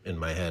voice in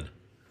my head.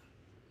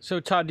 So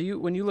Todd,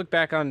 when you look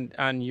back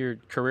on your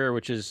career,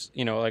 which is,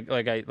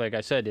 like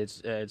I said,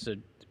 it's a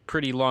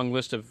pretty long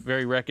list of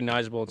very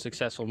recognizable and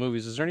successful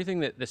movies. Is there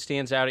anything that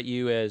stands out at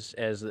you as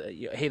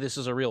hey, this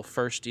is a real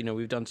first?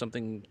 We've done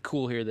something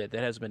cool here that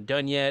hasn't been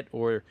done yet,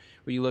 or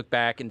where you look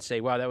back and say,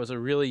 wow, that was a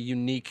really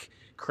unique,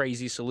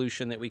 crazy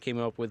solution that we came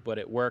up with, but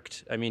it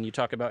worked. I mean, you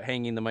talk about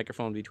hanging the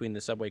microphone between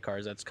the subway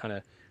cars. That's kind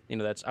of,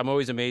 I'm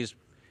always amazed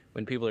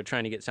when people are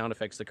trying to get sound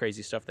effects, the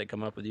crazy stuff they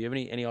come up with. Do you have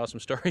any awesome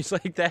stories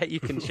like that you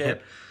can share?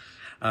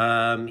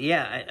 I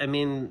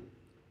mean,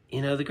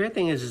 the great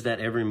thing is that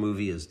every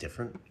movie is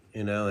different,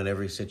 and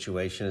every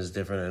situation is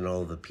different, and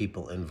all the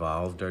people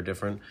involved are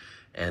different.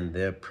 And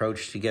the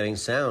approach to getting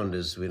sound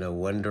is,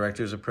 one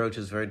director's approach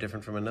is very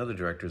different from another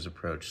director's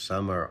approach.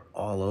 Some are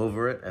all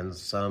over it, and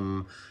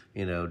some,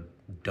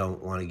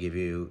 don't want to give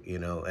you,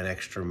 an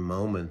extra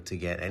moment to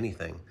get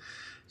anything.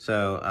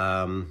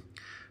 So,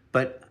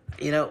 but,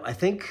 I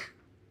think,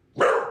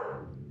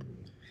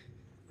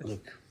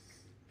 look,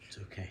 it's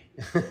okay.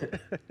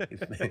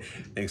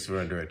 Thanks for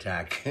under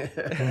attack.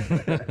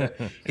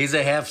 He's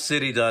a half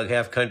city dog,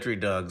 half country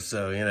dog.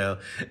 So,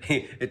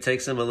 it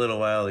takes him a little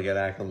while to get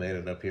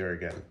acclimated up here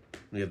again.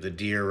 We have the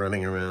deer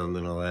running around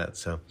and all that.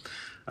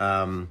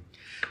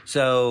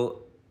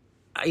 So,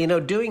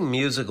 doing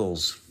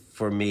musicals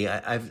for me,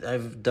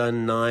 I've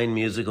done 9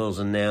 musicals,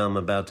 and now I'm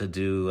about to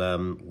do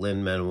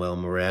Lin-Manuel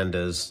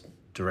Miranda's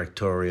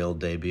directorial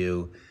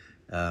debut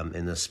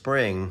in the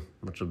spring,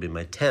 which will be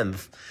my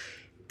 10th.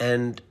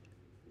 And,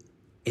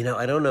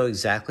 I don't know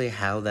exactly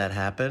how that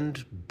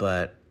happened,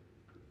 but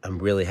I'm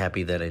really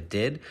happy that it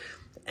did.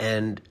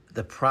 And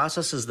the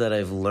processes that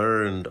I've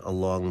learned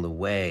along the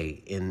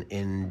way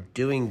in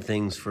doing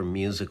things for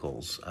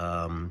musicals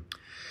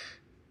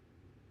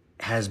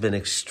has been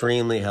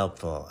extremely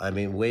helpful.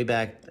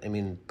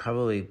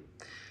 Probably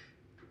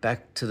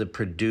back to the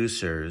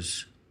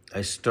producers,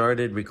 I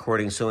started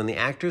recording. So when the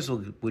actors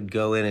would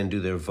go in and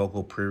do their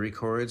vocal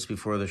pre-records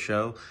before the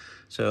show.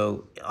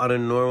 So on a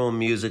normal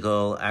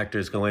musical,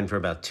 actors go in for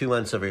about 2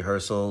 months of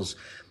rehearsals,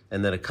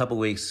 and then a couple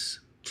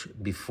weeks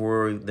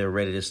before they're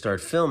ready to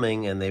start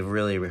filming, and they've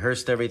really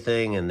rehearsed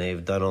everything, and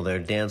they've done all their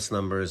dance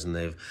numbers, and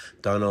they've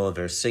done all of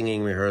their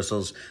singing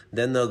rehearsals.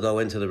 Then they'll go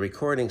into the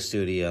recording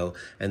studio,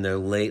 and they'll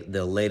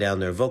lay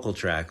down their vocal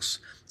tracks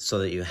so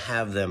that you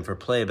have them for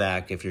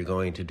playback if you're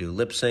going to do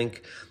lip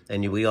sync.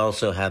 And we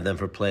also have them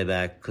for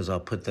playback because I'll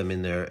put them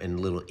in there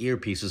in little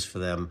earpieces for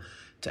them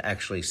to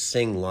actually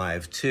sing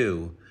live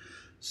too,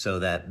 so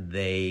that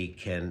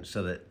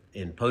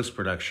in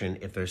post-production,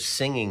 if they're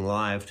singing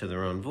live to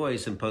their own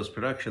voice in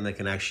post-production, they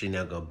can actually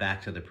now go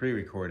back to the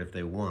pre-record if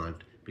they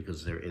want,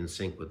 because they're in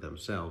sync with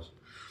themselves.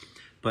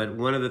 But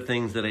one of the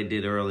things that I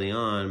did early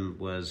on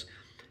was,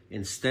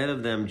 instead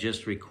of them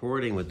just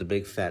recording with the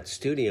big fat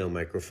studio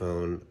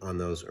microphone on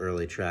those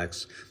early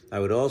tracks, I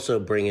would also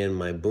bring in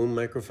my boom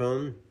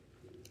microphone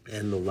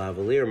and the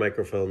lavalier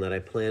microphone that I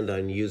planned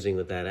on using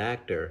with that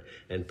actor,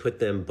 and put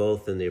them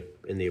both in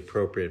the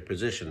appropriate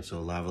position.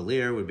 So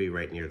lavalier would be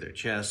right near their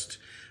chest,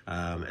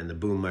 and the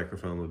boom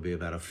microphone would be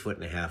about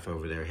 1.5 feet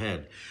over their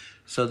head.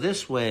 So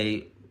this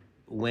way,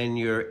 when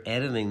you're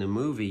editing the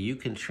movie, you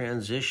can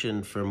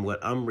transition from what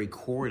I'm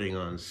recording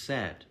on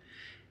set,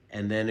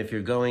 and then if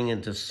you're going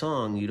into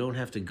song, you don't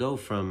have to go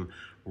from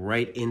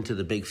right into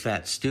the big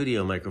fat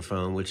studio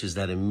microphone, which is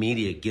that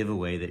immediate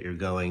giveaway that you're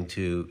going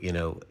to,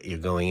 you're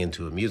going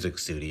into a music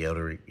studio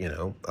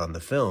to, on the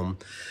film.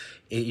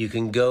 You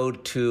can go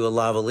to a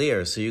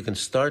lavalier. So you can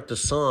start the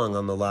song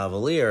on the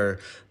lavalier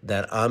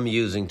that I'm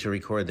using to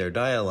record their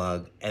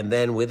dialogue. And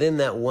then within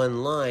that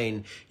one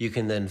line, you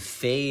can then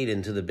fade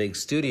into the big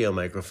studio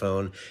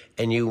microphone,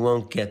 and you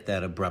won't get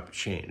that abrupt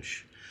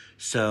change.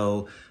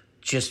 So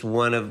just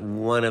one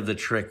of the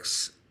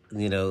tricks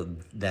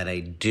that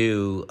I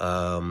do,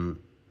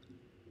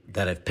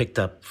 that I've picked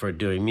up for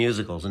doing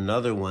musicals.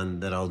 Another one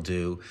that I'll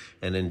do,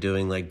 and in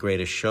doing like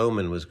Greatest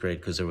Showman was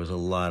great because there was a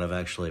lot of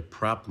actually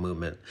prop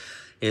movement,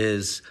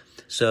 is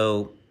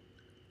so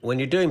when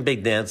you're doing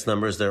big dance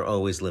numbers, they're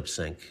always lip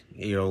sync.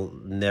 You're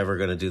never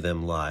going to do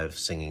them live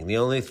singing. The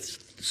only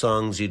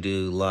songs you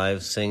do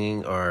live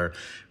singing are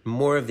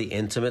more of the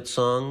intimate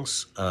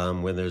songs,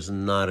 where there's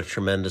not a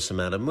tremendous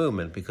amount of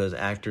movement, because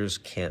actors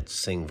can't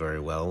sing very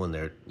well when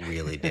they're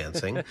really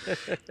dancing.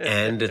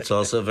 And it's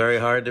also very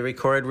hard to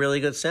record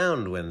really good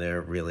sound when they're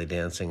really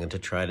dancing, and to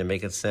try to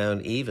make it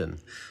sound even.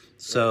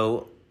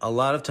 So a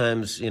lot of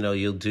times,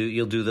 you'll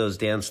do those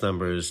dance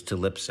numbers to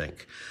lip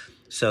sync.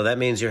 So that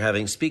means you're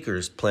having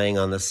speakers playing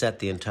on the set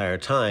the entire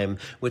time,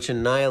 which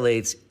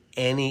annihilates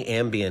any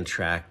ambient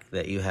track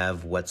that you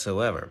have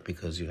whatsoever,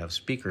 because you have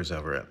speakers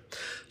over it.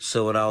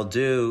 So what I'll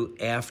do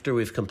after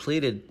we've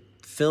completed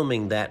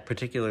filming that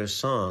particular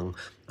song,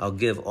 I'll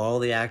give all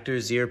the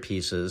actors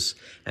earpieces,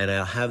 and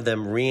I'll have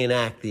them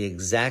reenact the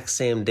exact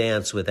same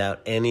dance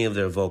without any of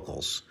their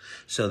vocals.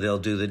 So they'll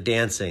do the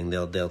dancing,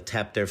 they'll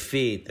tap their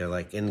feet. They're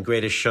like in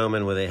Greatest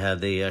Showman, where they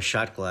had the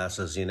shot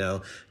glasses,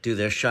 do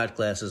their shot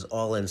glasses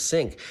all in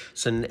sync.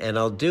 So, and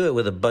I'll do it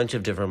with a bunch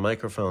of different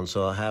microphones.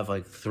 So I'll have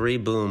like 3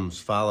 booms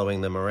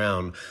following them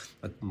around,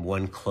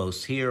 one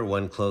close here,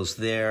 one close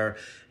there,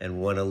 and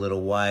one a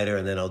little wider.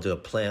 And then I'll do a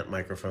plant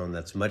microphone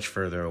that's much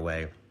further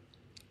away.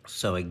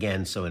 So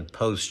again, in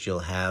post, you'll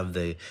have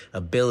the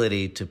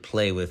ability to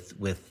play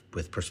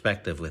with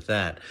perspective with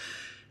that.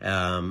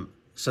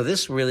 So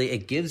this really,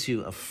 it gives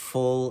you a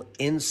full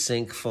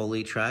in-sync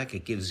Foley track.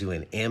 It gives you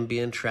an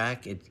ambient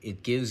track.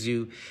 It gives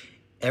you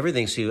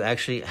everything. So you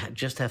actually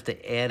just have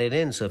to add it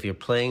in. So if you're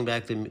playing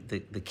back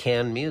the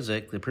canned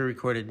music, the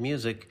pre-recorded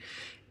music,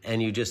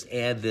 and you just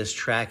add this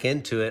track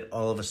into it,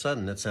 all of a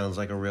sudden it sounds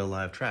like a real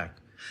live track.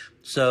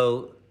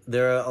 So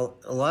there are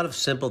a lot of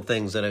simple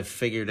things that I've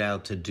figured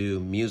out to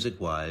do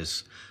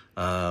music-wise,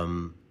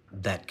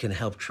 that can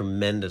help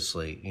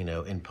tremendously,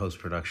 in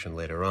post-production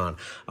later on.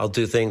 I'll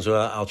do things where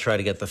I'll try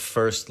to get the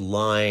first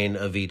line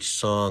of each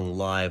song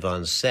live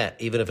on set,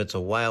 even if it's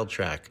a wild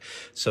track.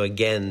 So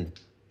again,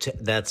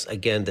 that's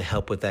again to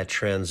help with that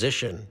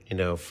transition,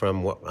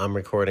 from what I'm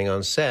recording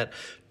on set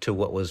to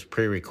what was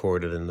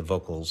pre-recorded in the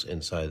vocals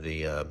inside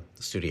the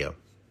studio.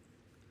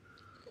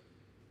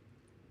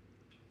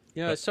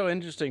 It's so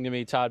interesting to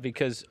me, Todd,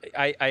 because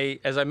I,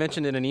 as I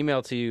mentioned in an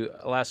email to you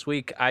last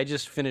week, I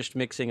just finished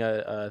mixing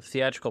a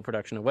theatrical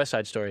production of West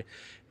Side Story,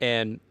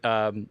 and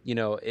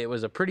it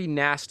was a pretty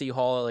nasty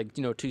haul,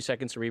 2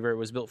 seconds of reverb. It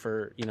was built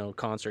for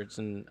concerts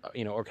and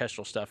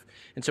orchestral stuff,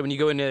 and so when you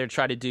go in there to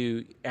try to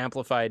do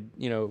amplified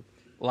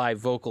live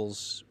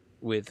vocals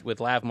with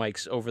lav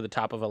mics over the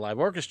top of a live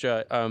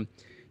orchestra,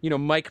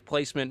 mic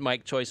placement,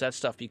 mic choice, that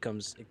stuff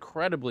becomes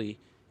incredibly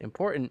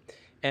important.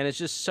 And it's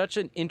just such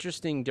an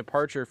interesting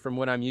departure from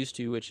what I'm used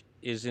to, which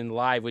is in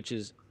live, which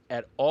is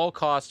at all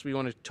costs, we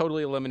want to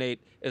totally eliminate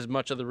as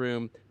much of the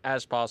room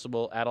as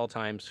possible at all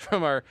times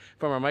from our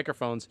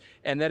microphones.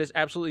 And that is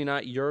absolutely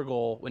not your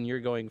goal when you're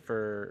going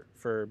for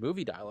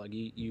movie dialogue.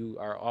 You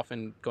are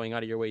often going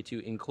out of your way to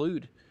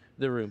include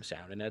the room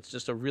sound. And that's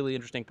just a really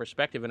interesting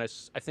perspective. And I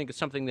think it's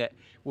something that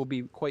will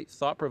be quite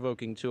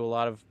thought-provoking to a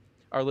lot of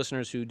our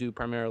listeners who do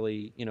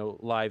primarily,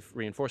 live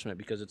reinforcement,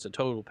 because it's a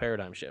total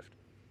paradigm shift.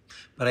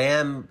 But I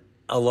am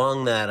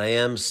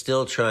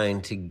still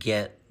trying to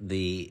get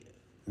the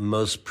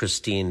most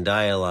pristine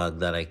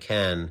dialogue that I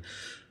can.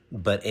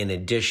 But in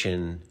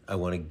addition, I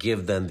want to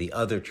give them the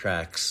other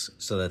tracks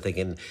so that they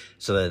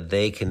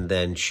can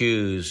then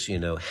choose,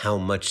 how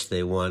much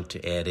they want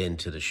to add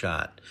into the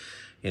shot.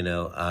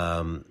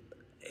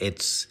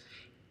 It's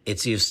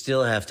you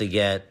still have to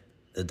get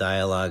the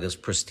dialogue as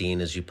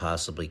pristine as you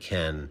possibly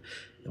can,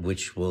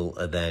 which will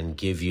then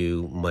give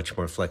you much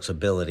more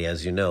flexibility.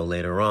 As you know,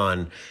 later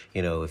on,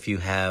 if you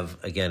have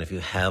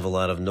a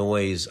lot of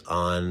noise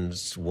on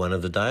one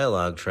of the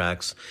dialogue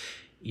tracks,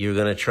 you're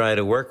going to try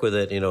to work with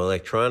it,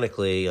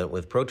 electronically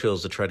with Pro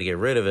Tools to try to get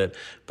rid of it,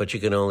 but you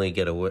can only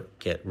get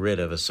rid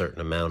of a certain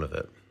amount of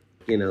it.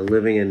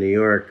 Living in New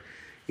York,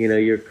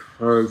 you're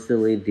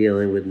constantly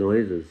dealing with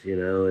noises,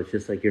 it's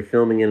just like you're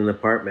filming in an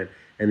apartment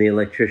and the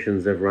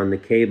electricians have run the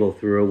cable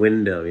through a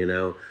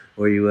window,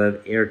 or you have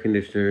air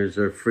conditioners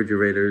or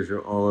refrigerators or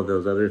all of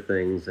those other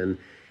things. And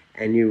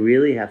you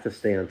really have to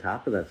stay on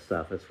top of that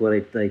stuff. It's what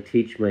I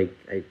teach my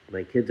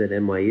kids at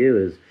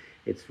NYU is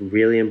it's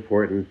really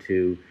important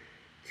to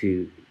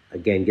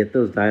again, get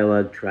those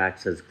dialogue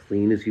tracks as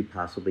clean as you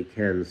possibly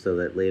can so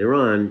that later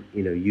on,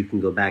 you can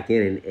go back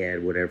in and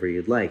add whatever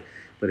you'd like.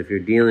 But if you're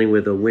dealing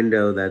with a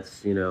window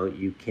that's,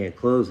 you can't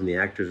close and the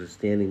actors are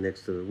standing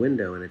next to the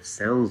window and it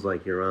sounds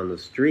like you're on the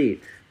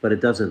street, but it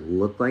doesn't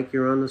look like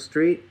you're on the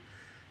street,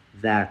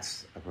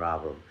 that's a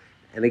problem.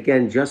 And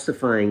again,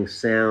 justifying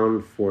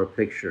sound for a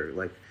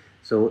picture.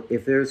 So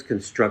if there's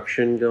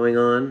construction going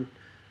on,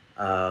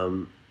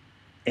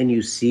 and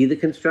you see the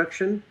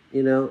construction,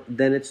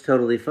 then it's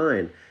totally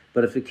fine.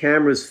 But if the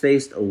camera's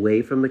faced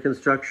away from the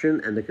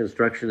construction and the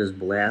construction is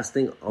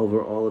blasting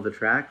over all of the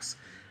tracks,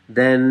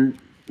 then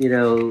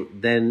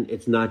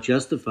it's not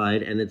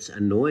justified and it's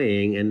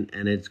annoying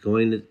and it's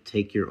going to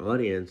take your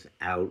audience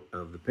out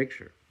of the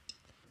picture.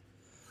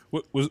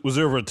 Was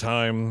there ever a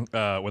time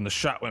when the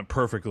shot went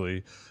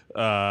perfectly,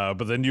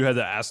 but then you had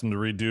to ask them to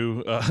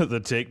redo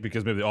the take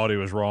because maybe the audio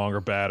was wrong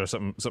or bad or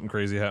something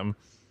crazy happened?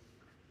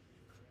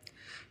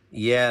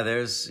 Yeah,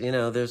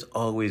 there's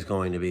always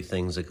going to be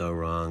things that go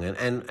wrong,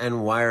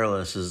 and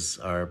wireless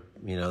are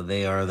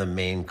they are the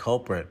main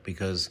culprit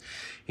because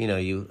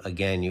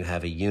you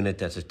have a unit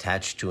that's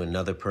attached to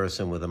another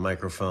person with a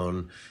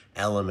microphone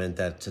element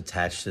that's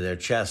attached to their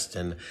chest,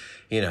 and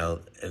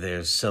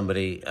there's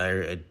somebody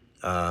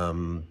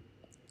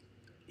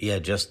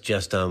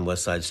just on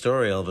West Side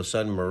Story, all of a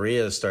sudden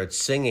Maria starts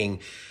singing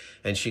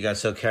and she got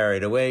so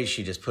carried away,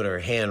 she just put her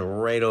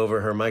hand right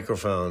over her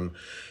microphone,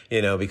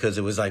 because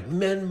it was like,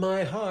 mend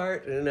my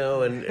heart,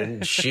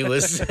 and she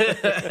was,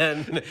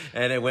 and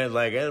it went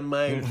like, and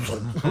my,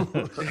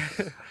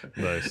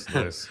 Nice.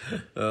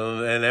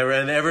 and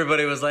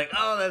everybody was like,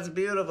 oh, that's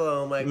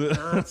beautiful. I'm like,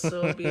 not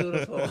so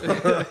beautiful.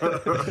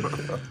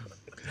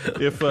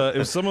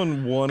 If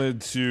someone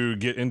wanted to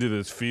get into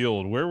this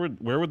field, where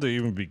would they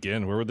even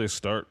begin? Where would they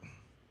start?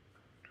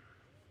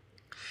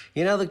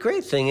 The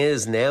great thing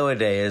is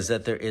nowadays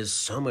that there is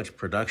so much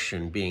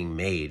production being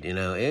made.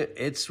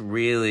 It's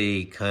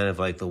really kind of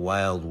like the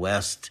Wild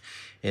West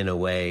in a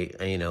way,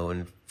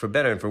 and for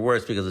better and for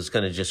worse, because it's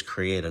going to just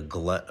create a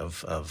glut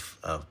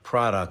of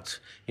product,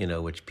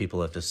 which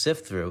people have to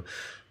sift through.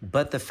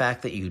 But the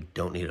fact that you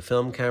don't need a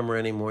film camera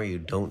anymore, you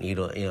don't need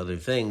other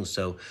things.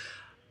 So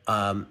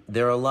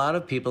there are a lot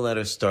of people that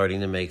are starting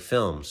to make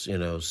films,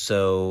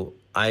 So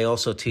I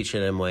also teach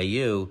at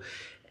NYU,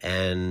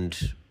 and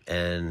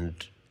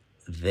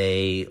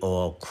they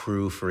all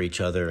crew for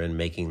each other and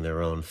making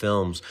their own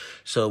films.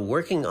 So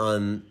working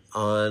on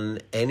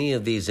any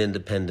of these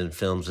independent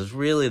films is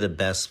really the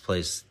best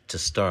place to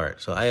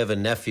start. So I have a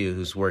nephew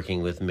who's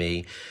working with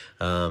me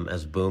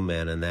as boom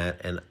man and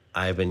that,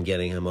 I've been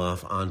getting him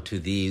off onto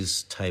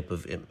these type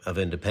of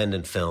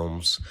independent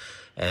films,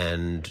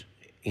 and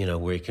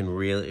where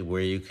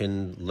you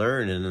can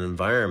learn in an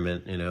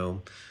environment,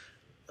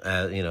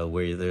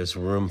 where there's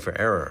room for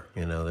error.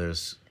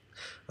 There's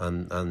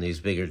on these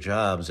bigger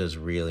jobs, there's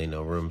really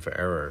no room for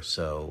error.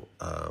 So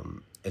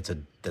that's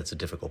a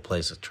difficult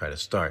place to try to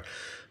start,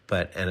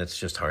 and it's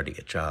just hard to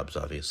get jobs,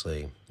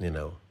 obviously,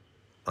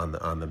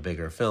 on the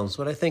bigger films.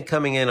 But I think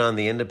coming in on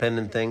the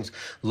independent things,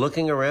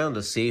 looking around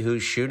to see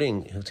who's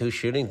shooting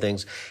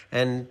things,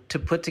 and to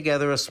put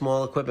together a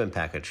small equipment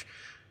package.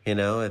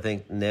 I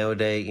think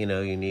nowadays,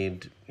 you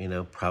need,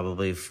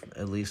 probably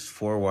at least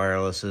 4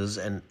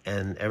 wirelesses,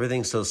 and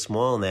everything's so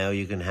small now.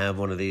 You can have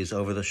one of these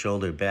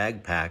over-the-shoulder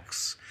bag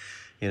packs,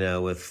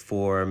 with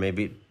 4,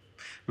 maybe.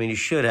 I mean, you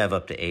should have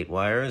up to 8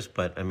 wires,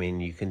 but I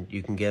mean, you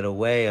can get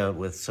away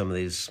with some of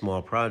these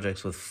small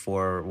projects with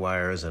 4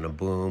 wires and a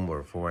boom,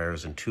 or 4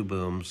 wires and 2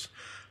 booms,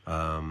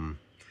 and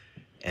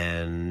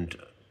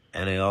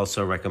I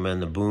also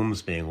recommend the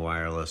booms being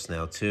wireless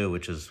now too,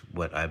 which is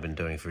what I've been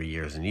doing for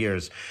years and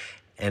years.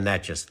 And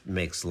that just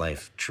makes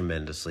life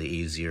tremendously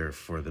easier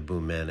for the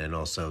boom men, and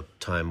also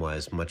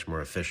time-wise much more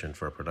efficient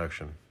for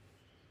production.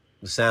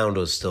 The sound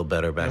was still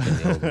better back in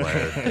the old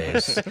wired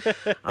days.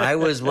 I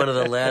was one of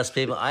the last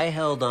people. I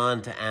held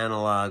on to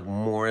analog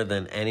more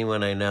than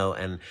anyone I know.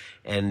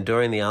 And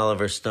during the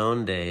Oliver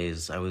Stone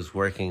days, I was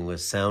working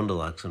with Sound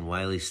Deluxe and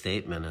Wiley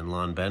Stateman and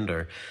Lon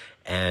Bender.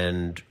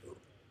 And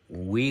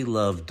we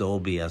loved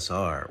Dolby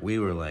SR. We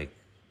were like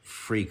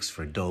freaks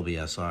for Dolby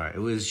SR. It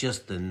was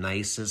just the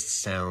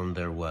nicest sound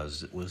there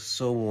was. It was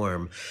so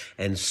warm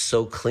and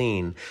so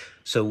clean.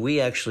 So we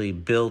actually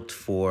built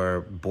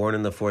for Born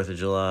on the 4th of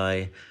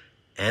July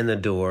and The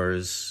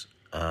Doors,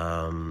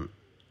 and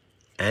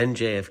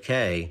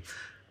JFK.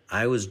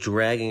 I was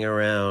dragging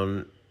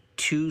around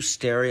 2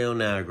 stereo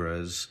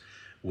Nagras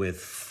with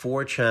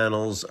 4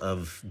 channels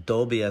of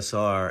Dolby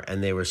SR,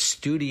 and they were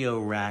studio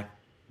rack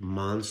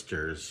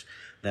monsters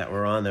that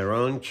were on their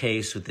own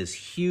case with this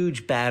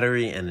huge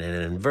battery and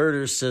an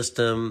inverter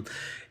system.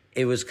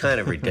 It was kind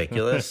of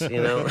ridiculous,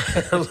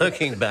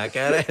 looking back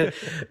at it.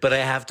 But I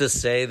have to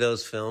say,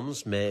 those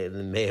films may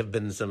have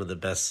been some of the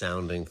best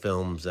sounding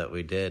films that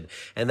we did.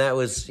 And that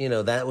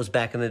was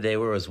back in the day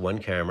where it was 1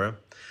 camera.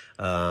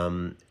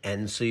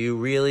 And so you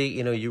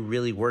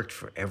really worked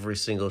for every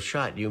single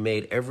shot. You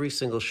made every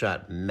single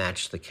shot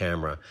match the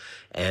camera.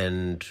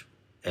 And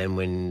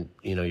when,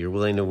 you're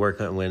willing to work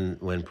on,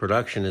 when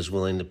production is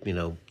willing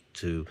to,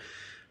 to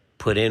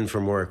put in for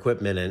more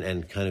equipment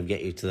and kind of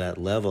get you to that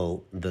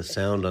level, the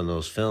sound on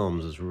those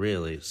films is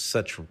really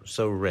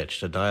so rich.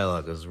 The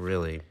dialogue is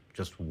really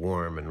just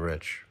warm and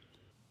rich.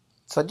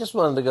 So I just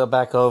wanted to go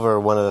back over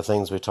one of the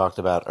things we talked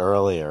about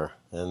earlier,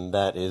 and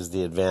that is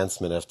the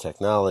advancement of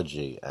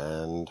technology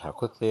and how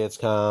quickly it's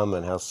come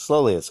and how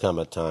slowly it's come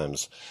at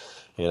times.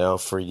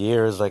 For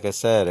years, like I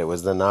said, it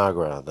was the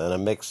Nagra, then a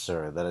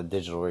mixer, then a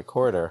digital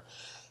recorder,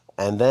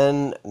 and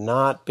then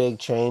not big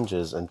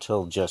changes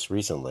until just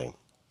recently.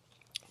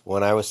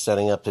 When I was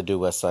setting up to do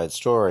West Side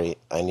Story,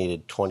 I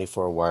needed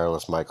 24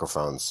 wireless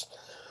microphones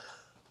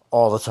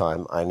all the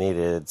time. I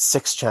needed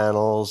 6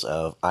 channels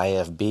of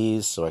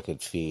IFBs so I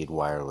could feed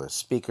wireless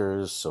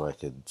speakers, so I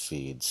could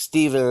feed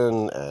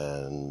Steven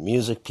and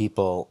music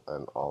people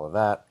and all of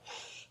that.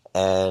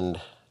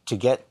 And to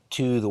get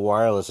to the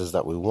wirelesses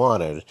that we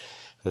wanted,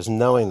 because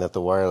knowing that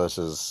the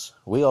wirelesses,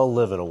 we all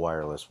live in a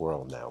wireless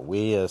world now.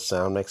 We as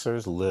sound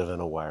mixers live in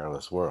a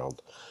wireless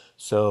world.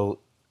 So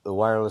the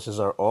wirelesses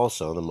are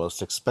also the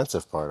most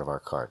expensive part of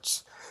our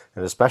carts,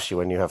 and especially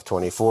when you have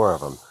 24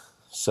 of them.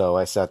 So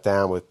I sat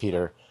down with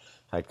Peter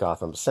at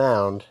Gotham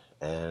Sound,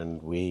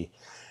 and we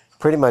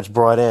pretty much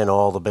brought in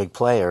all the big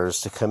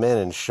players to come in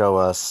and show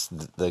us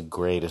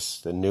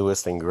the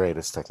newest and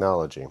greatest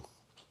technology.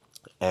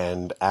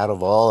 And out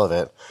of all of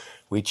it,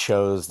 we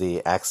chose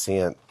the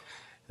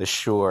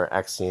Shure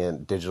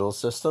Axient digital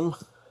system.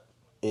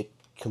 It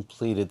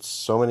completed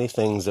so many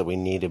things that we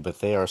needed, but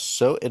they are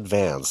so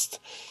advanced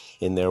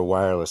in their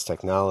wireless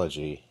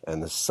technology,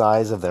 and the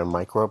size of their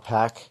micro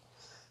pack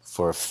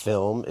for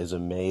film is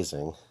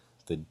amazing.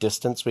 The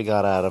distance we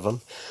got out of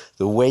them,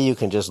 the way you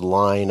can just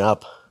line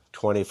up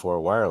 24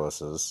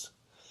 wirelesses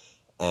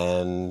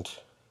and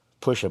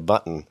push a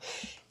button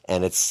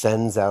and it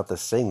sends out the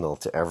signal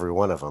to every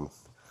one of them.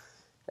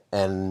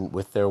 And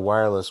with their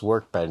wireless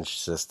workbench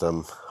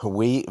system,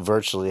 we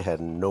virtually had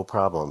no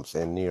problems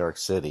in New York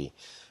City,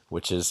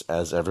 which is,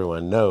 as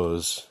everyone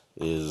knows,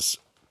 is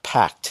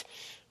packed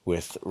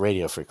with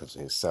radio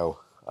frequencies. So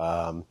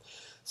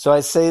I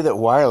say that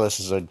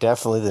wirelesses are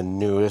definitely the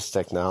newest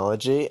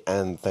technology,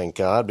 and thank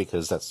God,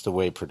 because that's the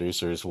way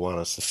producers want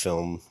us to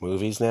film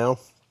movies now.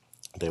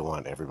 They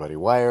want everybody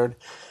wired.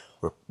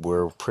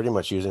 We're pretty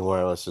much using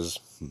wirelesses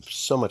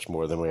so much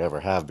more than we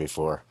ever have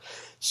before.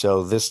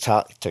 So this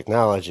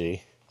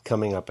technology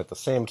coming up at the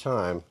same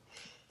time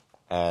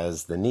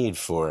as the need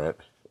for it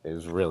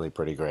is really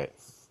pretty great.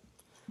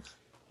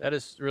 That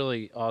is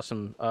really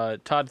awesome.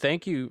 Todd,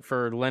 thank you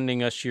for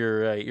lending us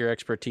your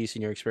expertise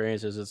and your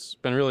experiences. It's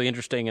been really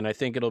interesting, and I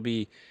think it'll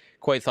be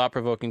quite thought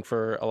provoking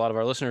for a lot of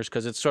our listeners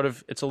because it's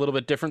a little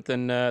bit different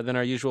than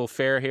our usual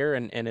fare here,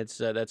 and it's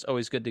that's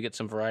always good to get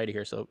some variety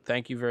here. So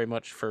thank you very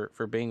much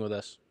for being with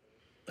us.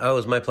 Oh, it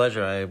was my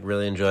pleasure. I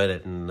really enjoyed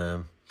it,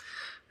 and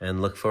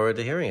look forward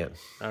to hearing it.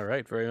 All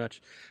right, very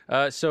much.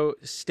 So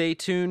stay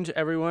tuned,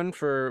 everyone,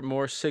 for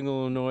more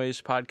Signal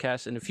Noise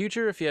podcasts in the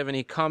future. If you have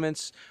any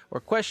comments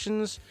or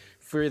questions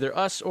for either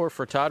us or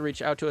for Todd,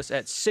 reach out to us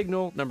at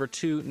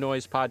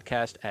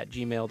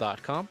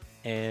signal2noisepodcast@gmail.com.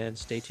 And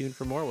stay tuned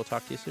for more. We'll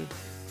talk to you soon.